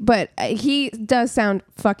already. But he does sound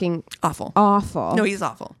fucking Awful. awful. No, he's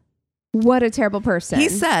awful. What a terrible person. He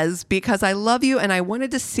says, because I love you and I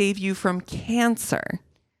wanted to save you from cancer.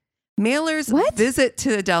 Mailer's What? visit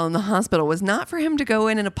to Adele in the hospital was not for him to go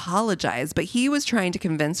in and apologize, but he was trying to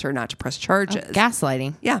convince her not to press charges.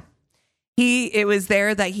 Gaslighting. Yeah. It was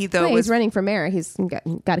there that he, though, Wait, was. he's running for mayor. He's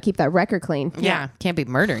got to keep that record clean. Yeah. Can't be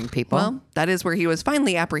murdering people. Well, that is where he was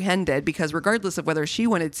finally apprehended because regardless of whether she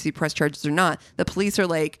wanted to press charges or not, the police are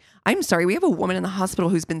like, I'm sorry, we have a woman in the hospital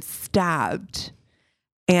who's been stabbed.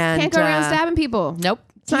 And Can't go around stabbing people. nope.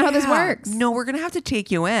 It's not how this Yeah. works. No, we're going to have to take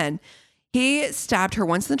you in. He stabbed her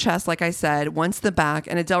once in the chest, like I said, once in the back,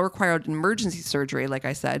 and Adele required emergency surgery, like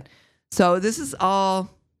I said. So this is all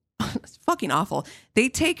it's fucking awful. They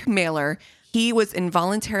take Mailer. He was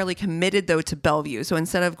involuntarily committed, though, to Bellevue. So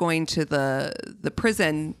instead of going to the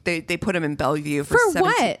prison, they put him in Bellevue for For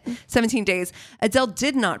what? 17 days. Adele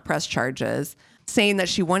did not press charges. saying that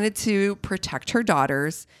she wanted to protect her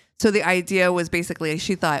daughters. So the idea was basically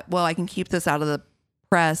she thought, well, I can keep this out of the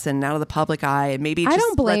press and out of the public eye, and maybe just I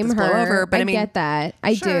don't blame let this blow her. over. But I mean, get that.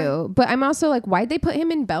 I sure. do. But I'm also like, why'd they put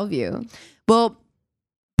him in Bellevue? Well,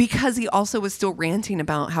 because he also was still ranting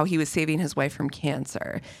about how he was saving his wife from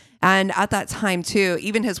cancer. And at that time too,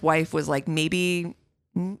 even his wife was like, maybe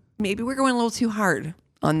we're going a little too hard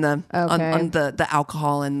on the on the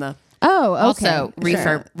alcohol and the Also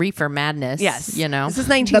reefer madness. Yes, you know, this is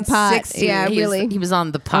 1960. Yeah, he was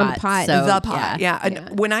on the pot. On the pot. So, The pot. Yeah.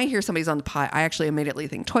 And when I hear somebody's on the pot, I actually immediately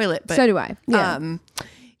think toilet. But so do I. Yeah.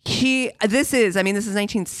 This is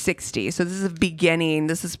 1960. So this is the beginning.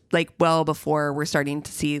 This is like well before we're starting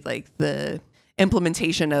to see like the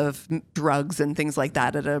implementation of drugs and things like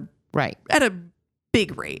that at a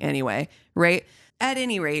big rate anyway. Right. At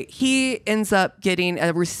any rate, he ends up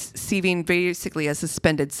receiving basically a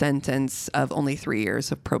suspended sentence of only 3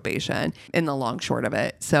 years of probation in the long short of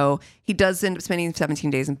it. So he does end up spending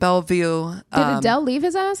 17 days in Bellevue. Did Adele leave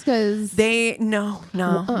his ass? Because No,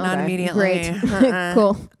 not immediately. Great.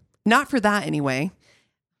 Cool. Not for that anyway.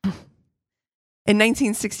 In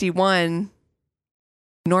 1961,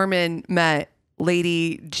 Norman met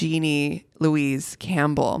Lady Jeannie Louise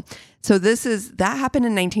Campbell. So that happened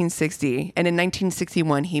in 1960. And in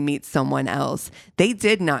 1961, he meets someone else. They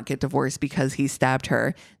did not get divorced because he stabbed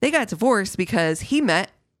her. They got divorced because he met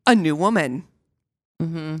a new woman.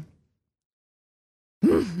 Mm-hmm.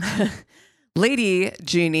 Lady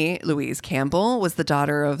Jeannie Louise Campbell was the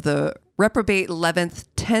daughter of the reprobate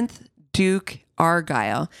 10th Duke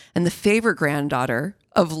Argyle and the favorite granddaughter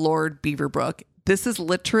of Lord Beaverbrook. This is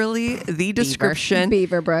literally the description.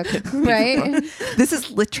 Beaverbrook, right? This is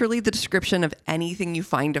literally the description of anything you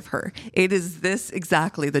find of her. It is this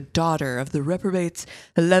exactly, the daughter of the reprobate's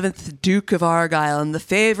 11th Duke of Argyle and the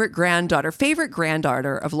favorite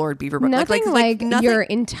granddaughter of Lord Beaverbrook. Nothing your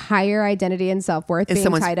entire identity and self-worth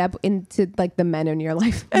being tied up into like the men in your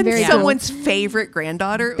life. And Very someone's favorite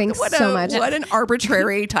granddaughter. Thanks so much. What an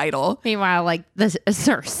arbitrary title. Meanwhile, like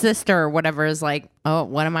her sister or whatever is like, oh,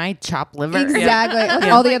 what am I? Chopped liver? Exactly.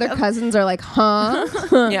 All the other cousins are like, huh?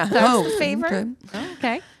 Yeah. That's his favorite.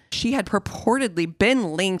 Okay. She had purportedly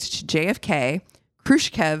been linked to JFK,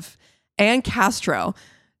 Khrushchev, and Castro.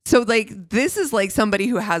 So like this is like somebody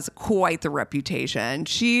who has quite the reputation.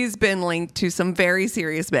 She's been linked to some very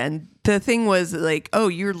serious men. The thing was like, oh,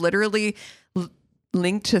 you're literally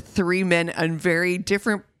linked to 3 men on very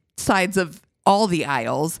different sides of all the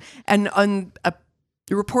aisles and on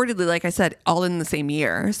reportedly, like I said, all in the same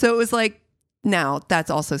year. So it was like, now that's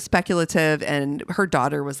also speculative. And her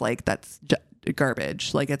daughter was like, that's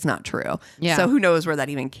garbage. Like, it's not true. Yeah. So who knows where that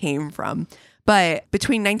even came from. But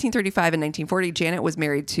between 1935 and 1940, Janet was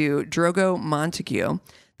married to Drogo Montague,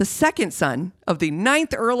 the second son of the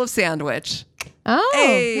 9th Earl of Sandwich. Oh,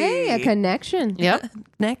 hey, a connection. Yep.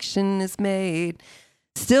 Connection is made.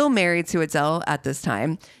 Still married to Adele at this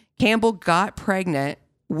time. Campbell got pregnant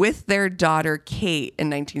with their daughter Kate in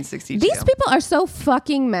 1962. These people are so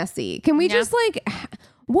fucking messy. Can we just like,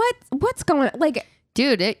 what's going on? Like,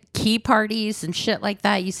 dude, key parties and shit like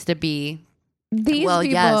that used to be. These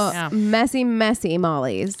people, messy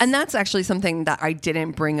mollies. And that's actually something that I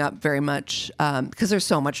didn't bring up very much because there's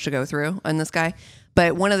so much to go through on this guy.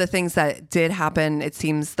 But one of the things that did happen, it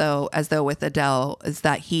seems as though with Adele, is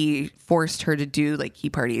that he forced her to do like key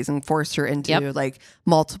parties and forced her into like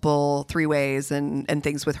multiple 3-ways and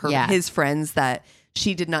things with his friends that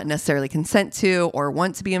she did not necessarily consent to or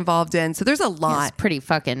want to be involved in. So there's a lot. It's pretty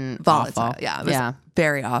fucking volatile. awful. Yeah, it was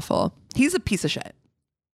very awful. He's a piece of shit.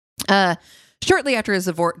 Shortly after his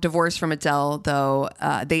divorce from Adele, though,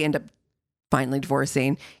 they end up finally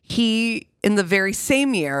divorcing. He, in the very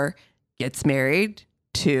same year, gets married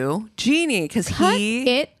to Jeannie because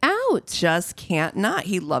he just can't not.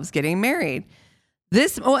 He loves getting married.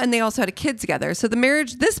 And they also had a kid together. So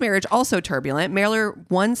this marriage also turbulent. Mailer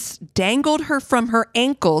once dangled her from her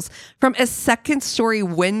ankles from a 2nd-story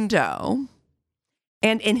window.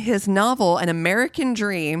 And in his novel, An American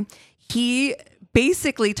Dream, he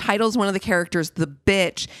basically titles one of the characters the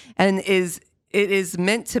bitch, and it is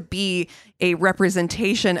meant to be a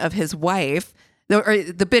representation of his wife.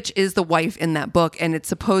 The bitch is the wife in that book, and it's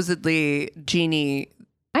supposedly Jeannie.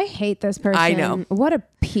 I hate this person. I know. What a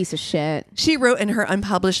piece of shit. She wrote in her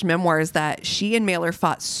unpublished memoirs that she and Mailer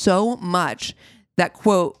fought so much that,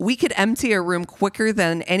 quote, we could empty a room quicker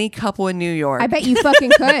than any couple in New York. I bet you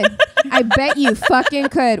fucking could. I bet you fucking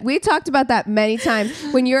could. We talked about that many times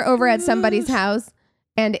when you're over at somebody's house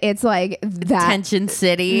and it's like that Tension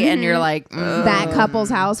City and you're like that couple's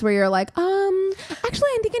house where you're like, actually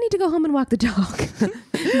Actually, I think I need to go home and walk the dog.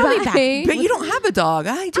 Bye. But you don't have a dog.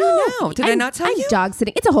 I do now. Did I not tell you? Dog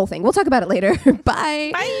sitting. It's a whole thing. We'll talk about it later.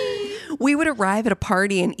 Bye. We would arrive at a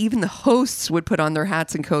party and even the hosts would put on their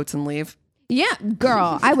hats and coats and leave. Yeah,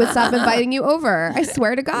 girl, I would stop inviting you over. I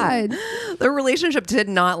swear to God. The relationship did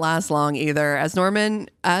not last long either, as Norman,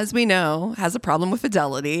 as we know, has a problem with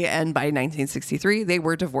fidelity. And by 1963, they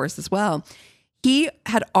were divorced as well. He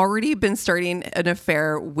had already been starting an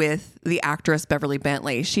affair with the actress Beverly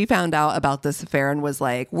Bentley. She found out about this affair and was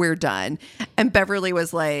like, we're done. And Beverly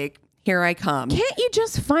was like, here I come. Can't you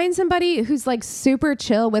just find somebody who's like super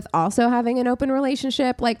chill with also having an open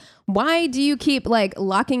relationship? Like, why do you keep like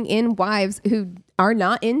locking in wives who are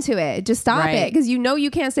not into it? Just stop it, because you know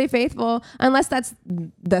you can't stay faithful unless that's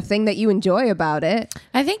the thing that you enjoy about it.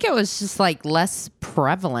 I think it was just like less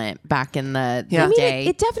prevalent back in the I mean, day.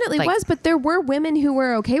 it definitely Like- was, but there were women who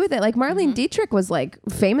were okay with it. Like Marlene Dietrich was like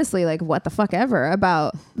famously like, what the fuck ever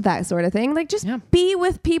about that sort of thing. Like, just be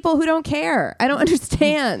with people who don't care. I don't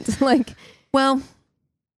understand. Like, Well,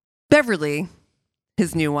 Beverly,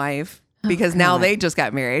 his new wife, because now they just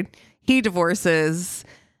got married, he divorces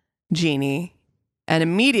Jeannie and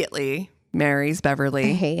immediately marries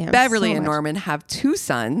Beverly. I hate him Beverly so and much. Norman have two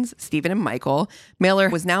sons, Stephen and Michael. Mailer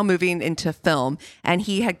was now moving into film, and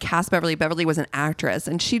he had cast Beverly. Beverly was an actress,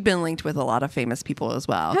 and she'd been linked with a lot of famous people as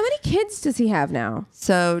well. how many kids does he have now?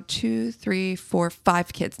 So 2, 3, 4,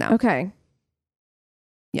 5 kids now. Okay.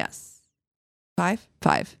 Yes. 5?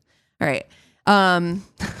 5. All right.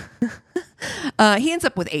 He ends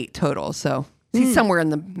up with 8 total, so he's somewhere in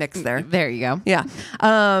the mix there. There you go. Yeah.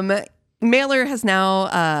 Mailer has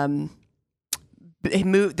now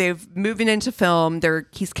they've moving into film.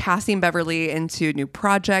 He's casting Beverly into new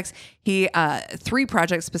projects. 3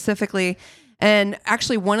 projects specifically. And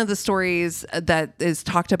actually, one of the stories that is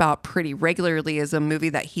talked about pretty regularly is a movie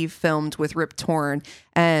that he filmed with Rip Torn.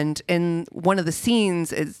 And in one of the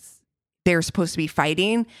scenes they're supposed to be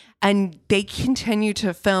fighting, and they continue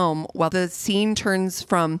to film while the scene turns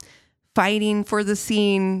from fighting for the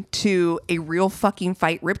scene to a real fucking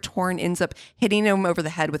fight. Rip Torn ends up hitting him over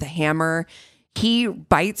the head with a hammer. He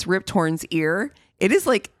bites Rip Torn's ear. It is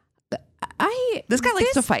like, this guy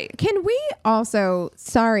likes to fight. Can we also,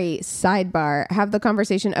 sidebar, have the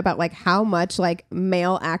conversation about like how much like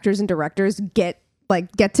male actors and directors get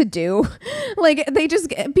to do? Like,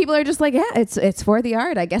 people are just like, yeah, it's for the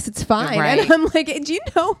art, I guess it's fine. Right. And I'm like, do you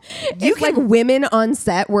know like women on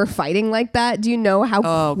set were fighting like that? Do you know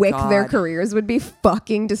how quick their careers would be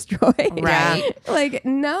fucking destroyed? Right. Like,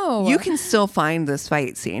 no. You can still find this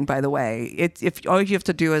fight scene, by the way. If all you have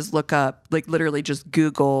to do is look up, like literally just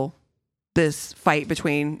Google this fight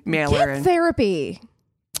between Mailer Get and therapy.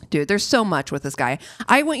 Dude, there's so much with this guy.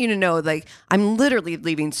 I want you to know, like, I'm literally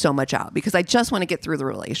leaving so much out because I just want to get through the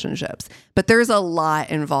relationships. But there's a lot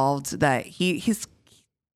involved that he's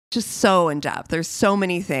just so in depth. There's so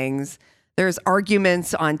many things. There's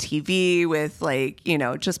arguments on TV with, like, you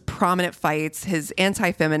know, just prominent fights, his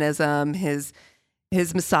anti-feminism, his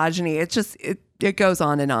misogyny. It's just, it goes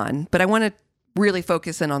on and on. But I want to really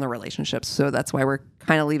focus in on the relationships. So that's why we're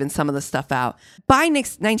kind of leaving some of the stuff out. By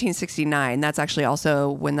 1969, that's actually also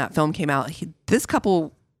when that film came out, this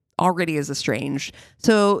couple already is estranged.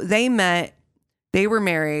 So they were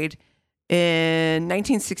married in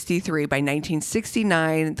 1963. By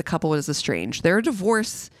 1969, the couple was estranged. Their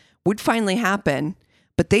divorce would finally happen,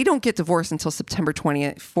 but they don't get divorced until September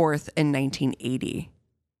 24th in 1980.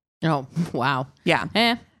 Oh, wow.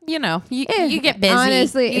 Yeah. You know, you get busy.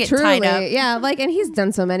 Honestly, you get truly, tied up. yeah. Like, and he's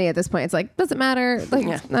done so many at this point. It's like, doesn't matter.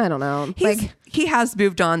 Like, I don't know. He has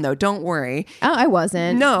moved on though. Don't worry. Oh, I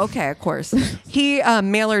wasn't. No, okay, of course. He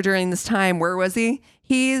Mailer during this time. Where was he?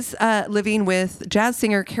 He's living with jazz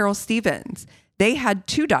singer Carol Stevens. They had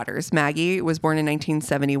 2 daughters. Maggie was born in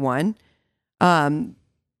 1971.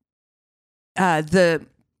 The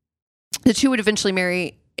 2 would eventually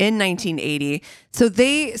marry in 1980.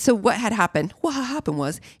 So what had happened? What happened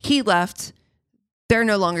was he left. They're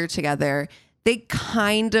no longer together. They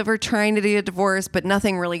kind of are trying to do a divorce, but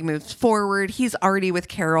nothing really moves forward. He's already with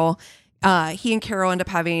Carol. He and Carol end up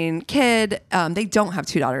having a kid. They don't have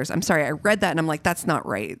 2 daughters. I'm sorry. I read that and I'm like, that's not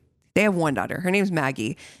right. They have 1 daughter. Her name's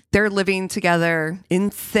Maggie. They're living together in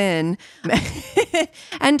sin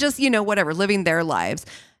and just, you know, whatever, living their lives.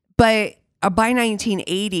 But by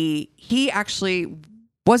 1980, he actually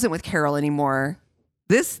wasn't with Carol anymore.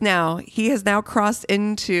 He has now crossed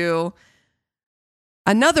into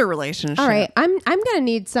another relationship. All right, I'm gonna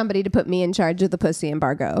need somebody to put me in charge of the pussy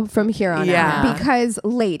embargo from here on out, because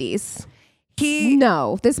ladies,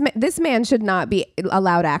 this man should not be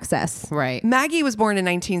allowed access. Right. Maggie was born in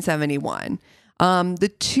 1971.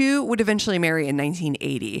 The two would eventually marry in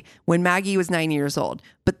 1980 when Maggie was 9 years old.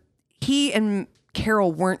 But he and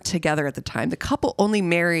Carol weren't together at the time. The couple only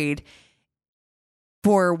married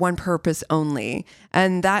for one purpose only.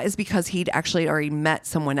 And that is because he'd actually already met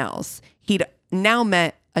someone else. He'd now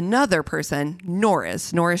met another person,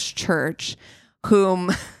 Norris Church,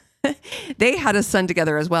 whom they had a son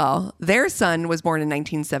together as well. Their son was born in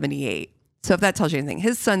 1978. So if that tells you anything,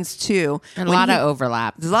 his sons too. And a lot of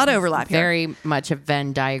overlap. There's a lot of overlap here. Very much a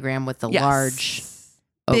Venn diagram with the large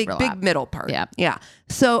overlap. Big middle part. Yeah. Yeah.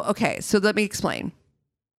 So, okay. So let me explain.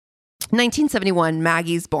 1971,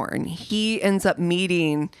 Maggie's born. He ends up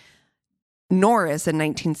meeting Norris in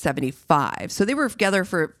 1975. So they were together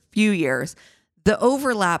for a few years. The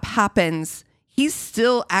overlap happens. He's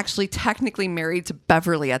still actually technically married to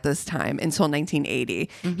Beverly at this time until 1980.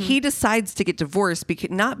 He decides to get divorced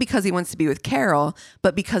not because he wants to be with Carol,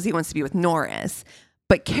 but because he wants to be with Norris.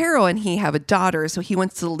 But Carol and he have a daughter, so he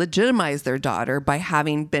wants to legitimize their daughter by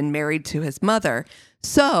having been married to his mother.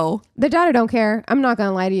 So the daughter don't care. I'm not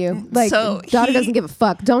gonna lie to you. Like, so daughter doesn't give a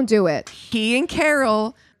fuck. Don't do it. He and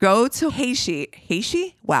Carol go to Haiti,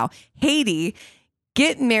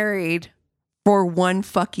 get married for one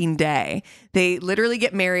fucking day. They literally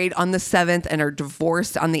get married on the 7th and are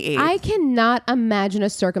divorced on the 8th. I cannot imagine a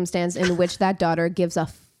circumstance in which that daughter gives a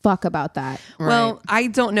fuck about that. Well, I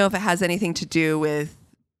don't know if it has anything to do with,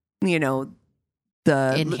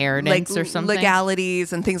 the inheritance or something,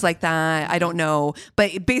 legalities and things like that. I don't know.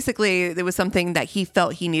 But basically, there was something that he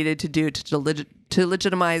felt he needed to do to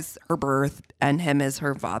legitimize her birth and him as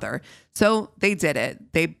her father. So they did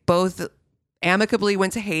it. They both amicably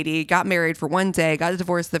went to Haiti, got married for one day, got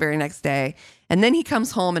divorced the very next day. And then he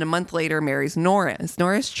comes home and a month later marries Norris.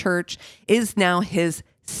 Norris Church is now his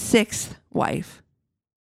 6th wife.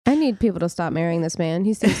 I need people to stop marrying this man.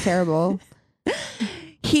 He seems terrible.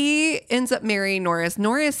 He ends up marrying Norris.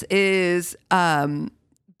 Norris is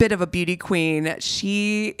bit of a beauty queen.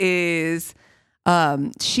 She is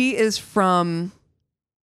from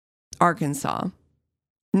Arkansas.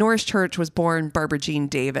 Norris Church was born Barbara Jean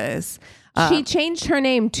Davis. She changed her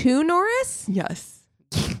name to Norris? Yes.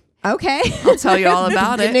 Okay. I'll tell you all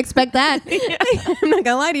about it. Didn't expect that. I'm not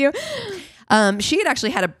gonna lie to you. She had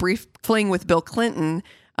actually had a brief fling with Bill Clinton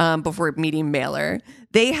before meeting Mailer.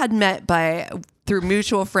 They had met through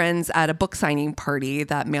mutual friends at a book signing party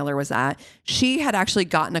that Mailer was at. She had actually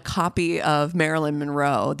gotten a copy of Marilyn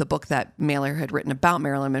Monroe, the book that Mailer had written about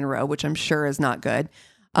Marilyn Monroe, which I'm sure is not good.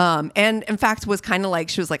 And in fact was kind of like,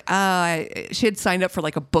 she was like, she had signed up for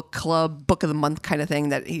like a book club, book of the month kind of thing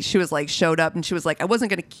that she was like, showed up and she was like, I wasn't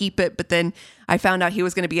going to keep it. But then I found out he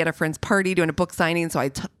was going to be at a friend's party doing a book signing. So I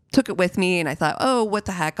took it with me and I thought, oh, what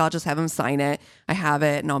the heck? I'll just have him sign it. I have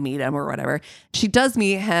it and I'll meet him or whatever. She does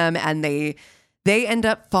meet him and they end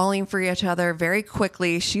up falling for each other very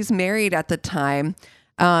quickly. She's married at the time.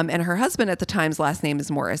 And her husband at the time's last name is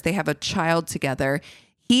Morris. They have a child together.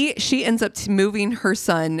 She ends up moving her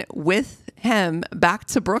son with him back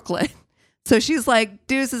to Brooklyn. So she's like,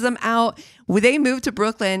 deuces, I'm out. When they move to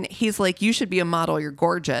Brooklyn, he's like, you should be a model. You're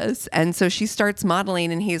gorgeous. And so she starts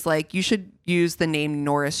modeling and he's like, you should use the name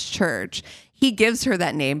Norris Church. He gives her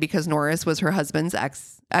that name because Norris was her husband's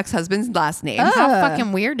ex-husband's last name. How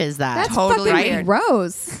fucking weird is that? That's Totally fucking weird.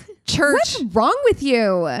 gross. Church. What's wrong with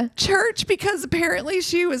you? Church, because apparently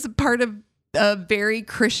she was a part of a very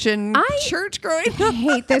Christian church growing I up.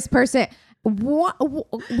 hate this person.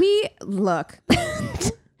 We look.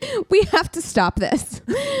 We have to stop this.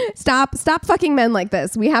 Stop fucking men like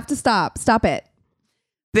this. We have to stop. Stop it.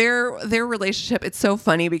 Their relationship, it's so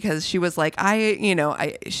funny because she was like,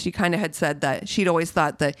 she kind of had said that she'd always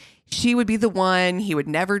thought that she would be the one he would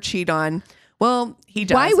never cheat on. Well, he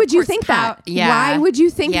does. Why would you think that? Yeah. Why would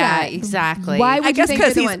you think that? Yeah, exactly. Why would I guess you think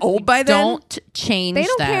because they're the he's one? old by then. Don't change They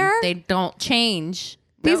don't them. care. They don't change.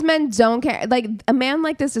 These men don't care. Like, a man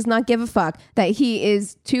like this does not give a fuck that he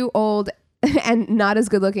is too old and not as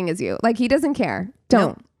good looking as you. Like, he doesn't care.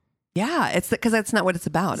 Don't. No. Yeah, it's because that's not what it's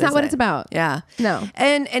about. It's not what it's about. Yeah. No.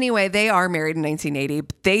 And anyway, they are married in 1980.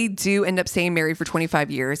 They do end up staying married for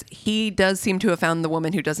 25 years. He does seem to have found the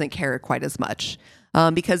woman who doesn't care quite as much.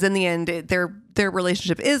 Because in the end, their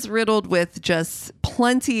relationship is riddled with just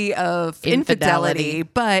plenty of infidelity.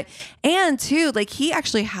 And too, like, he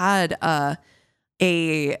actually had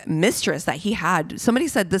a mistress that he had. Somebody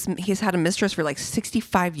said he's had a mistress for like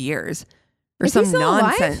 65 years or Is he some still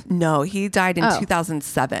nonsense. alive? No, he died in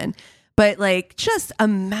 2007. But like, just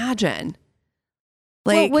imagine.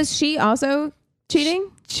 Well, Like, was she also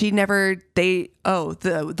cheating?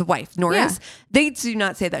 the wife, Norris, they do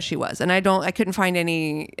not say that she was. And I couldn't find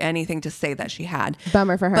anything to say that she had.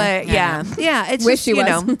 Bummer for her. But it's Wish just, she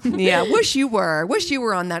was. wish you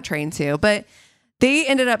were on that train too. But they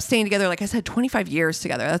ended up staying together, like I said, 25 years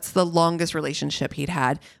together. That's the longest relationship he'd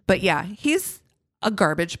had. But yeah, he's a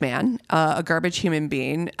garbage man, a garbage human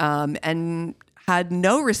being, and had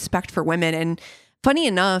no respect for women. And funny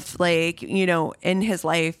enough, like, in his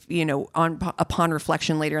life, upon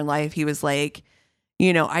reflection later in life, he was like,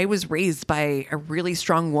 I was raised by a really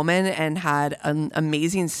strong woman and had an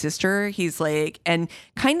amazing sister. He's like, and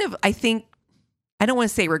kind of, I think, I don't want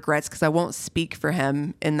to say regrets because I won't speak for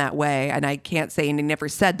him in that way. And I can't say, and he never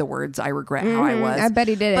said the words, I regret how I was. I bet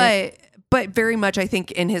he did. But very much, I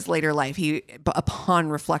think in his later life, he, upon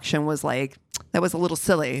reflection, was like, that was a little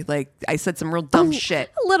silly. Like, I said some real dumb shit.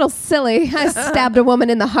 A little silly. I stabbed a woman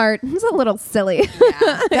in the heart. It was a little silly.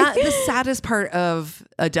 The saddest part of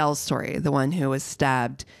Adele's story, the one who was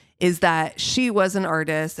stabbed, is that she was an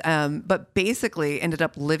artist, but basically ended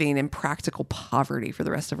up living in practical poverty for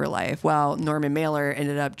the rest of her life, while Norman Mailer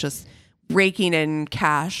ended up just raking in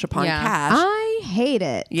cash upon cash. I hate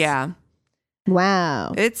it. Yeah.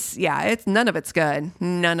 Wow. It's none of it's good.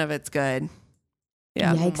 None of it's good.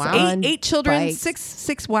 Yeah. Yikes. Wow. Eight children, Bikes.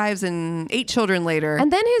 six wives, and 8 children later.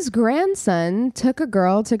 And then his grandson took a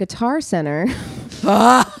girl to Guitar Center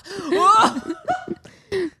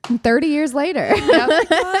 30 years later.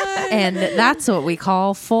 And that's what we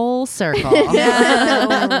call full circle. Wow.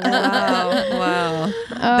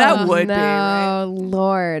 That would be, right?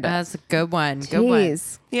 Lord. That's a good one. Good one.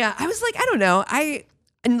 Jeez. Yeah, I was like, I don't know.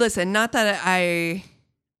 And listen, not that I,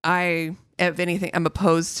 if anything, I'm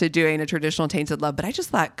opposed to doing a traditional tainted love, but I just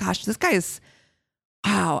thought, gosh, this guy is,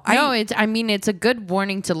 wow. It's a good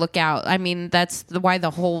warning to look out. I mean, that's why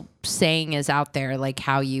the whole saying is out there, like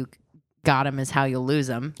how you got him is how you'll lose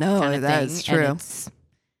him. No, kind of that's thing. true. And it's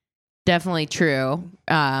definitely true.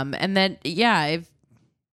 And then,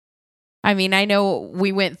 I know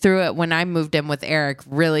we went through it when I moved in with Eric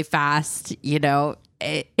really fast,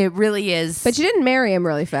 It really is. But you didn't marry him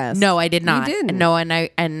really fast. No, I did not. You didn't. No,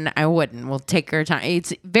 and I wouldn't. We'll take our time.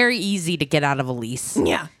 It's very easy to get out of a lease.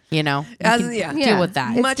 Yeah. You can deal with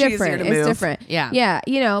that. It's Much different. easier to It's move. different. Yeah.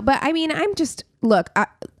 But I mean,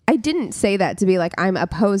 I didn't say that to be like, I'm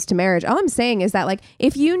opposed to marriage. All I'm saying is that, like,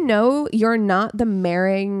 if you know you're not the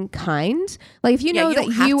marrying kind, like if you know you that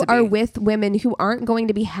don't have you to are be. with women who aren't going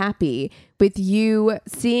to be happy with you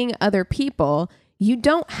seeing other people, you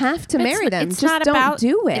don't have to marry them. It's Just not don't about,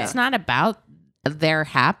 do it. It's not about their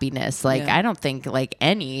happiness. Like, I don't think like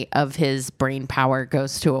any of his brain power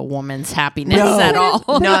goes to a woman's happiness at all.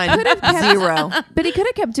 None. Zero. But he could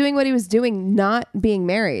have kept doing what he was doing, not being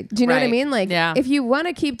married. Do you know what I Right. mean? Like, if you want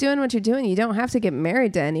to keep doing what you're doing, you don't have to get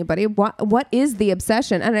married to anybody. What is the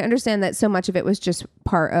obsession? And I understand that so much of it was just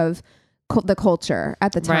part of the culture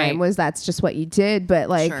at the time, Right. was that's just what you did. But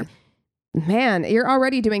like, Sure. man, you're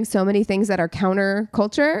already doing so many things that are counter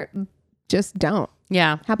culture. Just don't.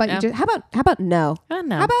 Yeah. How about you? How about no?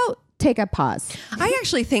 No. How about take a pause? I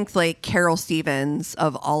actually think like Carol Stevens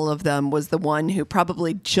of all of them was the one who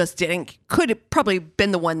probably just could have probably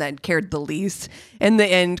been the one that cared the least in the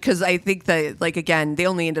end. Cause I think that, like, again, they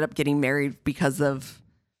only ended up getting married because of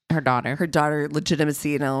her daughter.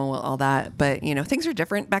 legitimacy and all that. But things are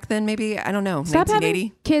different back then. Maybe, I don't know. Stop 1980.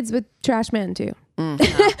 having kids with trash men too.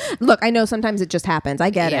 Look, I know sometimes it just happens.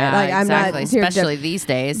 I get it. Like, exactly. I'm not here to- Especially these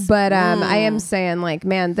days. But I am saying, like,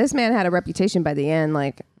 man, this man had a reputation by the end.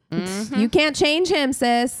 Like, you can't change him,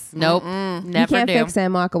 sis. Nope. You Never can't do. fix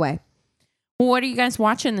him. Walk away. What are you guys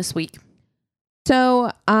watching this week?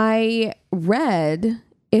 So I read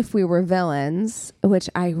If We Were Villains,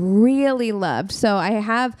 which I really loved. So I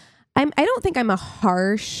don't think I'm a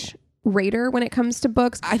harsh rater when it comes to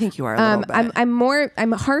books. I think you are a little bit.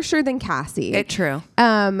 I'm harsher than Cassie. It's true.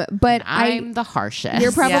 But I'm the harshest.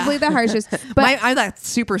 you're probably the harshest. But I'm that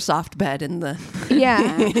super soft bed in the.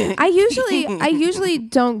 yeah, I usually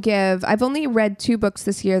don't give. I've only read 2 books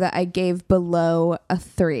this year that I gave below a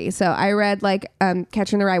 3. So I read like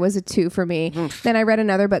Catcher in the Rye was a 2 for me. Then I read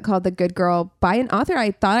another book called The Good Girl by an author I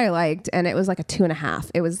thought I liked, and it was like a 2.5.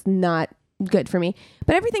 It was not good for me.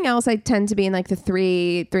 But everything else I tend to be in like the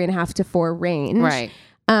 3.5 to 4 range. Right.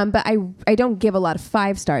 But I don't give a lot of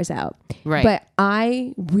 5 stars out. Right. But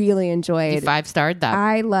I really enjoyed. You 5-starred that.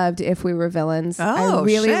 I loved If We Were Villains. I Oh,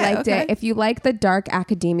 really shit, liked okay. it. If you like the dark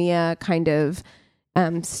academia kind of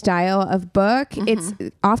style of book, it's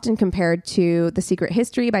often compared to The Secret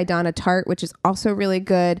History by Donna Tartt, which is also really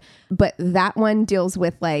good. But that one deals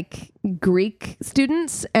with like Greek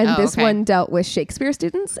students, and Oh, this okay. one dealt with Shakespeare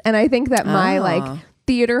students. And I think that my Oh. like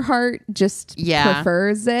theater heart just Yeah.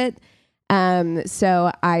 prefers it.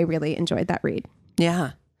 So I really enjoyed that read.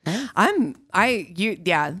 Yeah.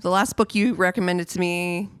 The last book you recommended to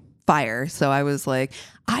me, fire. So I was like,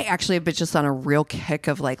 I actually have been just on a real kick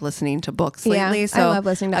of like listening to books lately. Yeah, So I love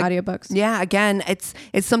listening to audiobooks. yeah, again, it's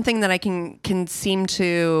something that I can seem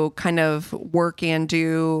to kind of work and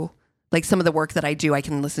do. Like some of the work that I do, I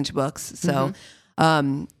can listen to books. So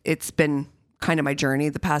it's been kind of my journey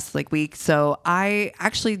the past like week. So I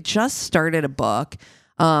actually just started a book.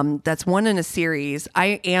 That's one in a series.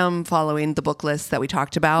 I am following the book list that we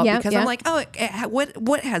talked about because I'm like,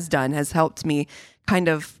 what has helped me kind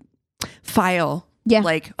of file. Yeah.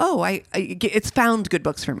 Like, it's found good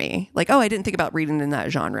books for me. Like, I didn't think about reading in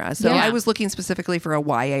that genre. So Yeah. I was looking specifically for a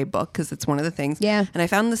YA book because it's one of the things. Yeah. And I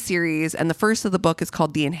found the series, and the first of the book is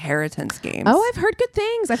called The Inheritance Games. Oh, I've heard good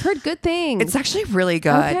things. It's actually really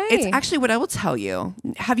good. Okay. It's actually what I will tell you.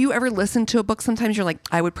 Have you ever listened to a book? Sometimes you're like,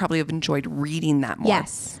 I would probably have enjoyed reading that more.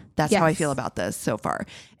 Yes. That's how I feel about this so far.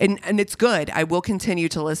 And it's good. I will continue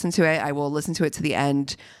to listen to it. I will listen to it to the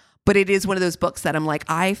end. But it is one of those books that I'm like,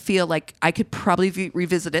 I feel like I could probably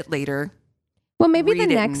revisit it later. Well, maybe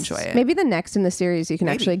read it and enjoy it. maybe the next in the series you can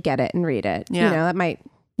Maybe. actually get it and read it. Yeah. You know, that might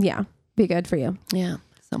be good for you. Yeah.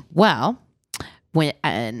 So Well,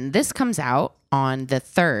 and this comes out on the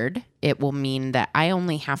 3rd, it will mean that I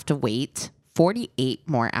only have to wait 48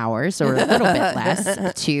 more hours or a little bit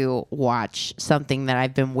less to watch something that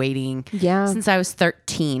I've been waiting since I was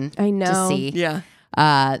 13 I know. to see. yeah.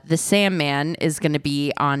 The Sandman is going to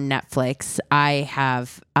be on Netflix.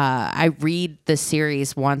 I read the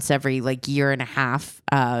series once every like year and a half,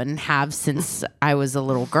 and have since I was a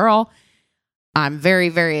little girl. I'm very,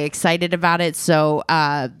 very excited about it. So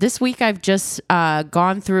this week I've just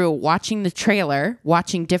gone through watching the trailer,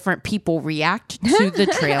 watching different people react to the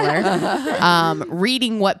trailer,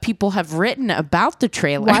 reading what people have written about the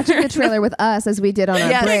trailer. Watching the trailer with us as we did on our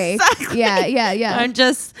Yes, break. exactly. Yeah. I'm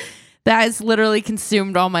just... That has literally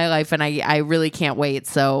consumed all my life, and I really can't wait.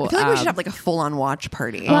 So I feel like we should have like a full-on watch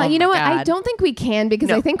party. Well, Oh you know my what? I God. don't think we can because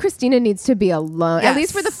No. I think Christina needs to be alone, at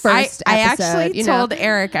least for the first I episode. actually you know? told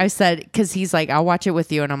Eric, I said, because he's like, I'll watch it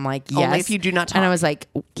with you. And I'm like, yes. Only if you do not talk. And I was like,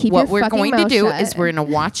 Keep what your we're fucking going to mouth do shut. is we're going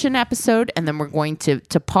to watch an episode and then we're going to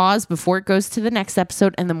pause before it goes to the next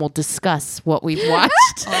episode. And then we'll discuss what we've watched.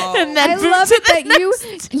 And then I move love to it the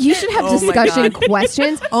that you should have Oh my discussion God.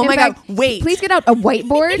 questions. Oh In my fact, God, wait. Please get out a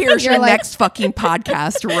whiteboard. Here's You're your like, next fucking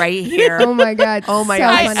podcast right here. Oh my God. Oh my so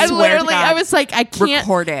God. funny. I swear to literally, God. I was like, I can't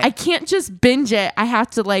Record it. I can't just binge it. I have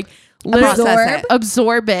to like Process literally it.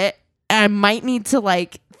 absorb it. I might need to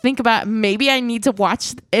like think about maybe I need to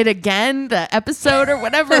watch it again, the episode or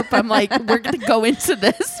whatever. But I'm like, we're gonna go into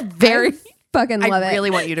this very. Fucking love I it. really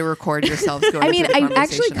want you to record yourselves going I mean, through the I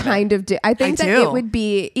actually conversation of it. kind of do. I think I that do. it would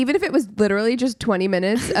be, even if it was literally just 20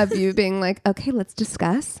 minutes of you being like, okay, let's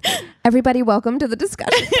discuss. Everybody, welcome to the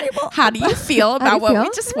discussion table. How do you feel How do about you what we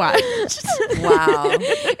feel? just watched? Wow.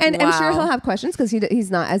 And I'm sure Wow. he'll have questions because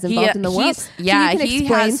he's not as involved in the world. he's- Yeah, so you can he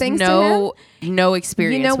explain has things to no him.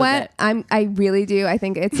 experience. You know with what? it. I really do. I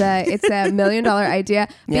think it's a $1 million idea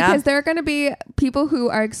Yeah. because there are going to be people who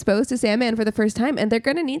are exposed to Sandman for the first time, and they're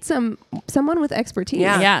going to need someone with expertise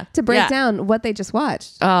Yeah. to break Yeah. down what they just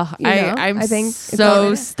watched. Oh, You know, I'm I think it's so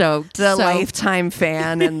all- stoked. The So- lifetime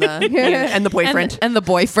fan and the and the boyfriend. and the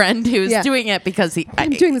boyfriend who's Yeah. doing it because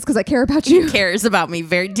I'm doing this because I care about you. cares about me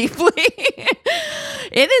very deeply.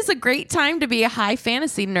 It is a great time to be a high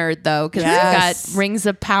fantasy nerd, though, because Yes. we've got Rings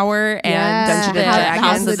of Power and Yeah. Dungeons and the Dragons.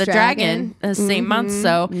 House of the Dragon the same month.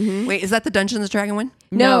 So Wait, is that the Dungeons and Dragon one?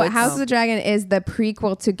 No, it's- House of the Dragon is the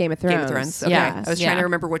prequel to Game of Thrones. Game of Thrones. Okay. Yeah. I was trying to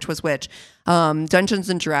remember which was which. Dungeons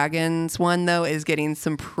and Dragons one though is getting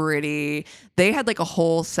some pretty. They had like a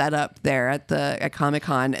whole setup there at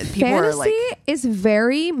Comic-Con. People Fantasy are like, is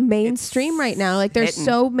very mainstream right now. Like there's hitting.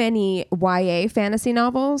 so many YA fantasy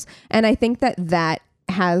novels, and I think that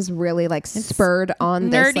has really like spurred on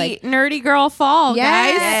this like nerdy girl fall,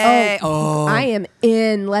 Yes. guys. Oh, I am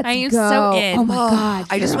in. Let's I am go. so in. Oh my god.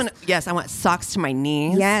 I just want. Yes, I want socks to my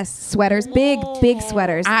knees. Yes, sweaters, big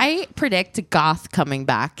sweaters. I predict goth coming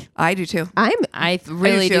back. I do too. I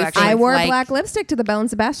really too, do. actually. I think, wore like, black lipstick to the Belle and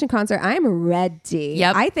Sebastian concert. I'm ready.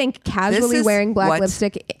 Yep. I think casually is wearing black what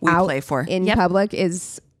lipstick we out play for. in Yep. public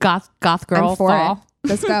is goth girl I'm for fall. it.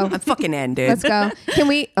 Let's go. I'm fucking in, dude. Let's go. Can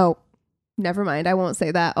we? Oh, never mind. I won't say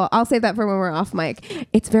that. I'll save that for when we're off mic.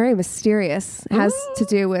 It's very mysterious. It has to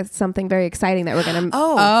do with something very exciting that we're gonna.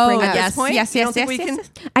 Oh, bring at up. this yes, point, yes, you yes, don't think yes, we yes, can-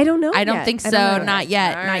 yes. I don't know. I don't yet. think I so. don't know. Not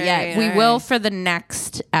yet. All Not yet. right, We all will right. for the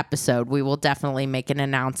next episode. We will definitely make an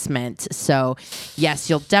announcement. So, yes,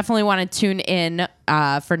 you'll definitely want to tune in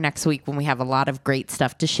for next week when we have a lot of great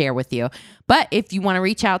stuff to share with you. But if you want to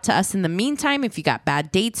reach out to us in the meantime, if you got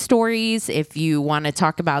bad date stories, if you want to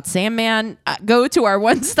talk about Sandman, go to our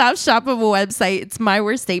one-stop shop of a website. It's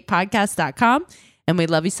myworstdatepodcast.com. And we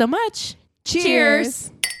love you so much.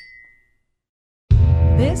 Cheers.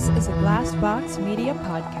 This is a Glassbox Media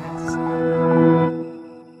podcast.